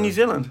 Is this in New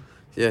Zealand?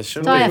 Yeah,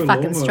 shouldn't Die be. a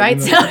fucking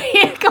straights out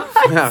here, guys.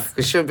 Yeah,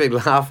 we should be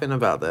laughing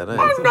about that. Eh?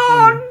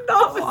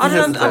 No! I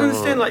don't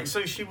understand. Like,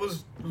 so she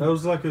was. That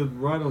was like a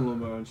ride-on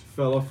lawnmower, and she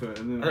fell off it,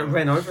 and then And it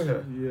ran over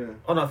her. Yeah.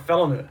 Oh no, it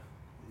fell on her.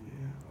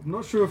 Yeah. I'm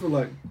not sure if it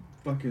like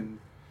fucking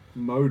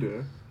mowed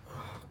her.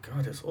 Oh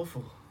God, that's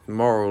awful.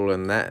 Moral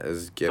in that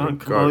is get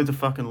Don't a mow goat. the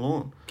fucking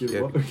lawn.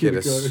 Get what? a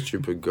goat.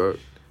 stupid goat.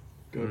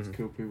 Goats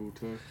kill people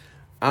too.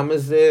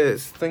 Is there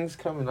things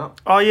coming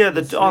up? Oh yeah,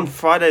 on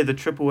Friday the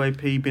Triple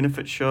AP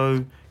benefit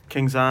show,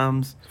 King's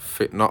Arms.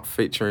 Not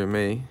featuring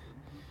me.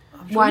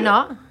 Why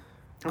not?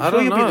 I'm I sure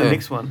don't you'll know. be the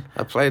next one.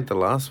 I played the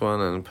last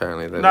one and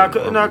apparently they No,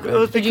 didn't no, want it me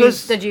was back.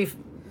 because Did you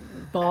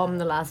bomb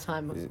the last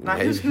time? No,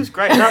 Yeah, he was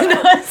great. No,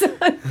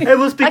 it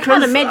was because I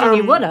can't imagine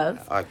you would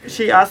have.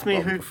 She asked me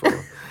bombed who.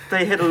 before.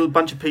 They had a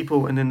bunch of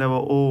people, and then they were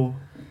all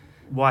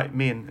white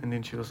men, and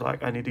then she was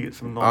like, "I need to get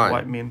some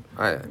non-white men."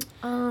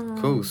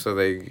 Cool. So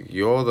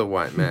you're the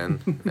white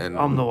man, and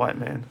I'm the white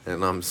man.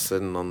 and I'm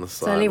sitting on the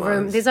There's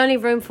only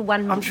room for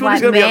one I'm sure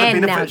white there's going to be other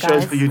man now, benefit shows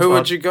guys. for you. Who Todd.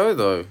 would you go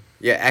though?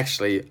 Yeah,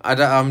 actually,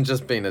 I'm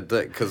just being a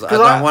dick because I 'Cause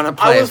don't want to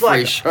play a was free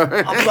like- show.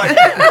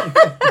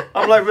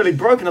 I'm like really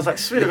broken. I was like,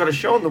 sweet, I got a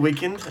show on the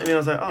weekend, and then I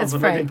was like, oh, It's but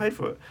I'm not free. getting paid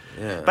for it.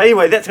 Yeah. But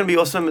anyway, that's going to be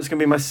awesome. It's going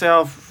to be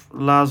myself,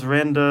 Lars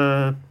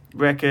Randa,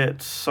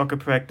 Racket, Soccer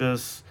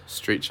Practice,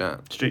 Street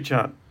chant. Street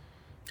Chant,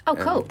 Oh,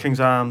 cool. King's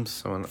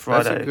Arms,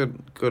 Friday. That's a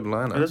good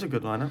lineup. It is a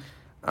good lineup.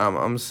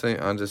 I'm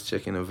just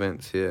checking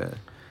events here.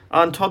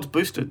 And Todd's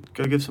boosted.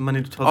 Go give some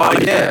money to Todd.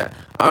 Oh yeah,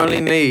 I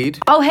only need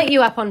I'll hit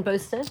you up on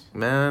Boosted.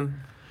 man.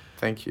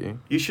 Thank you.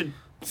 You should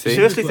See?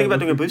 seriously think about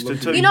doing a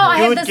boosted too. You know, I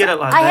you have would this. get it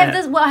like I that.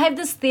 have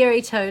this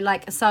theory too.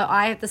 Like, so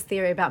I have this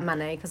theory about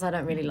money because I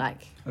don't really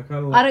like. I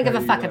kind of I don't give how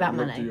a you, fuck like, about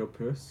looked money. at your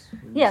purse.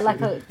 when Yeah, you like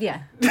said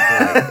it.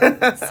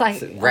 It's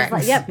like I was Racks.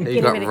 like, yep. You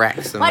getting got ready.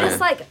 racks in I there.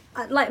 just like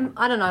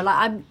I don't know.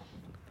 Like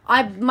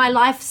my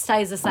life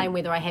stays the same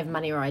whether I have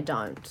money or I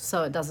don't.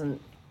 So it doesn't,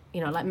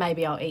 like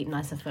maybe I'll eat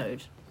nicer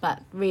food, but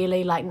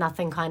really like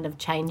nothing kind of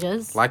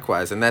changes.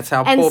 Likewise, and that's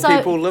how And poor so-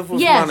 people live with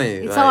yeah,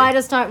 money. So I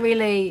just don't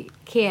really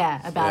care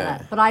about Yeah.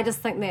 it. But I just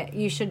think that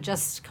you should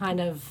just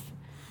kind of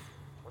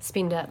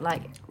spend it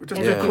like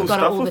Just as do if cool you've got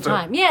it stuff all the with it.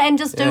 time. Yeah, and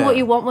just do Yeah. what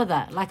you want with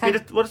it. Like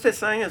What is that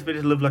saying? It's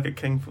better to live like a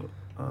king for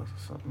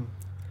something.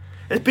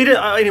 It's better.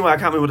 Anyway, I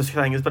can't remember what the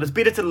saying is, but it's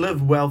better to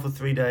live well for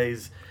 3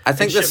 days. I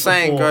think and the shit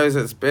saying before. goes,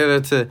 it's better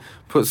to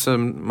put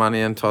some money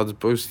in Todd's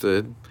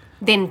boosted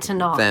then to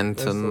not. than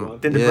That's the to one.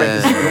 Then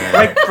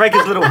to break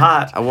his little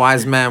heart. A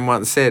wise man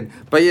once said.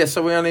 But yeah,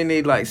 so we only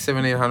need like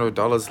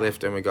 $1,700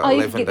 left, and we got Oh, you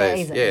 11 can get that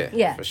days. easy.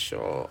 Yeah. for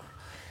sure.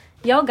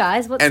 Yo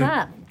guys, what's And-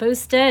 up?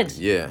 Boosted.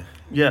 Yeah,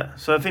 Yeah.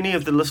 So if any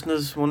of the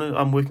listeners want to,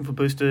 I'm working for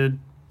Boosted.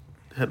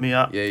 Hit me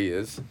up. yeah, he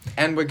is.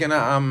 And we're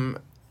gonna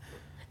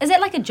Is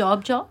that like a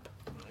job?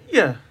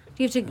 Yeah.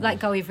 Do you have to like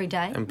go every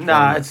day?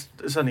 Nah, it's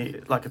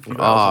only like a few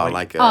hours. a week.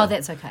 like Oh,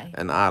 that's okay.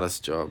 an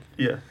artist job.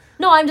 Yeah.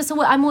 No,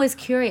 I'm always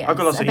curious. I've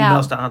got lots of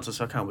about, emails to answer,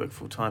 so I can't work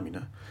full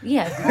time.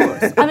 Yeah, of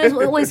course. I'm just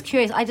always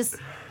curious.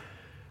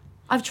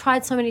 I've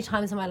tried so many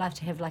times in my life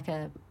to have like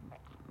a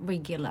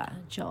regular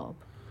job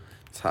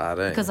It's hard,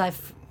 eh? because I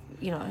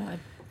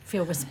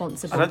feel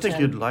responsible. I don't think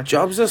to- you'd like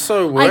Jobs are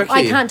so worky.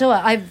 I can't do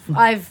it.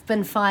 I've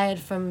been fired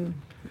from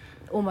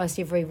almost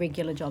every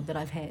regular job that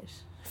I've had.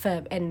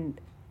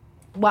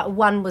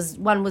 One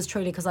was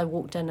truly because I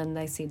walked in and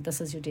they said, "This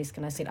is your desk,"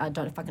 and I said,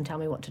 "Don't fucking tell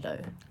me what to do."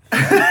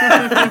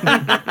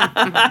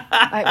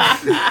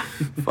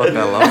 Fuck,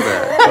 I love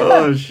that.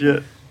 Oh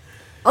shit.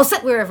 I'll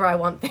sit wherever I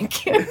want,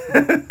 thank you.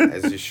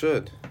 As you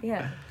should.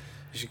 Yeah.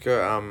 You should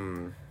go.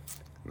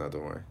 No,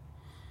 don't worry.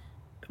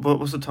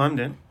 What's the time,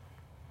 Dan?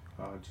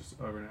 Just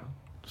over an hour.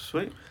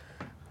 Sweet.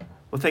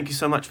 Well, thank you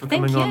so much for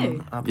Thank coming you.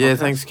 on. Our Yeah, podcast.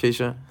 thanks, Keisha.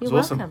 You're It's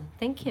awesome. welcome.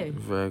 Thank you.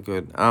 Very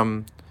good.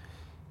 We're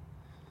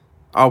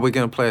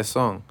gonna play a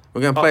song.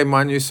 We're gonna play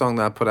my new song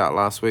that I put out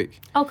last week.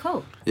 Oh,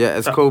 cool. Yeah,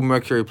 it's called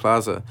Mercury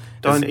Plaza.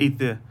 Don't It's- eat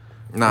there.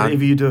 Nah,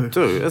 Whatever you do.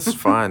 dude, it's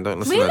fine. Don't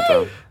listen to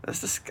Really? them. That's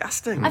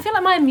disgusting. I feel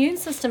like my immune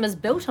system is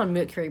built on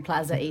Mercury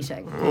Plaza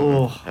eating.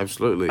 Oh.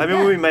 Absolutely. I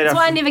remember we made That's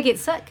our why I never get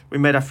sick.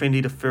 friend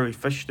eat a furry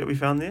fish that we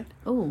found there.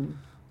 Ooh,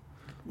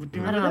 Do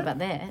you I don't remember know that? about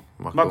that.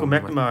 Michael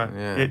McNamara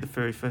Yeah. ate the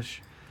furry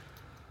fish.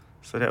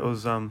 So that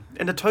was and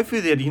the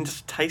tofu there, you can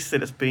just taste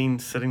that it's been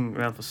sitting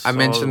around for so I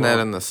mentioned that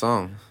long. in the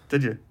song.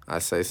 Did you? I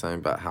say something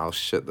about how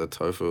shit the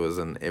tofu is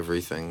in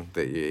everything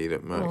that you eat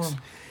at Merck's. Oh.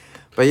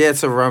 But yeah,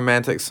 it's a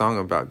romantic song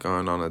about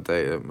going on a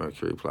date at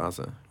Mercury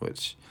Plaza,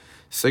 which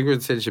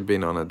Sigrid said she'd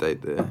been on a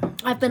date there.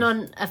 I've been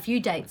on a few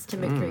dates to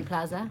Mercury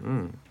Plaza.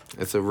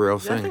 It's a real Yeah, I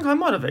thing. think I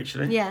might have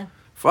actually. Yeah.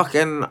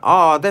 Fucking,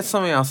 that's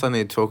something else I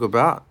need to talk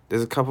about.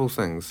 There's a couple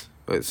things.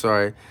 Wait,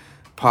 sorry.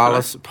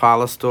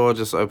 Parlour store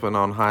just opened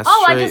on High Street.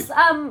 Oh, I just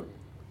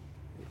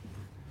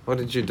What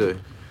did you do?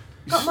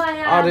 got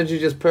my. Oh, did you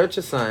just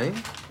purchase something?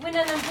 Went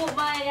in and bought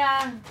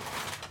my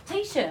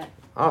t-shirt.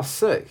 Oh,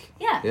 sick.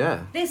 Yeah.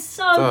 Yeah. They're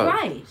so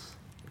great.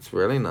 It's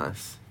really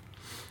nice.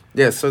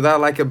 Yeah, so they're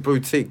like a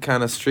boutique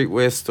kind of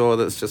streetwear store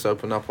that's just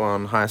opened up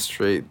on High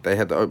Street. They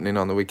had the opening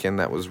on the weekend.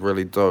 That was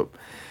really dope.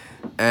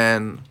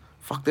 And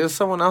fuck, there's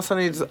someone else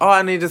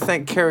I need to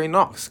thank Kerry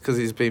Knox because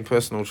he's been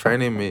personal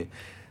training me.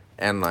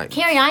 And like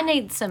Kerry, I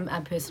need some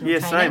personal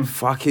training. Same.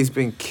 Fuck, he's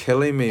been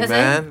killing me, Is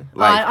man. He?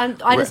 Like,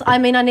 I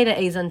need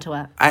to ease into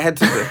it. I had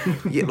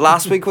to.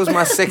 Last week was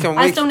my second week.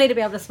 I still need to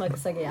be able to smoke a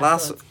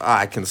cigarette.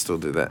 I can still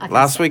do that.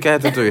 Last week I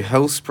had to do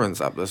hill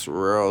sprints up this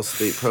real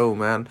steep hill,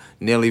 man.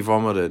 Nearly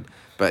vomited.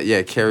 But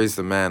yeah, Kerry's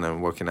the man,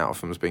 and working out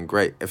with him has been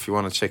great. If you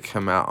want to check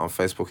him out on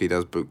Facebook, he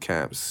does boot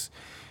camps.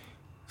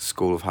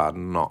 School of Hard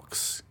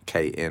Knocks,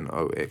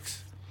 KNOX.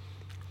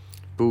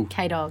 Boo.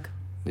 K-Dog.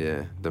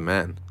 Yeah, the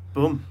man.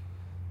 Boom.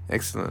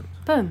 Excellent.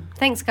 Boom.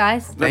 Thanks,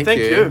 guys. Thank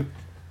you.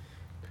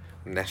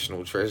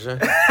 National treasure.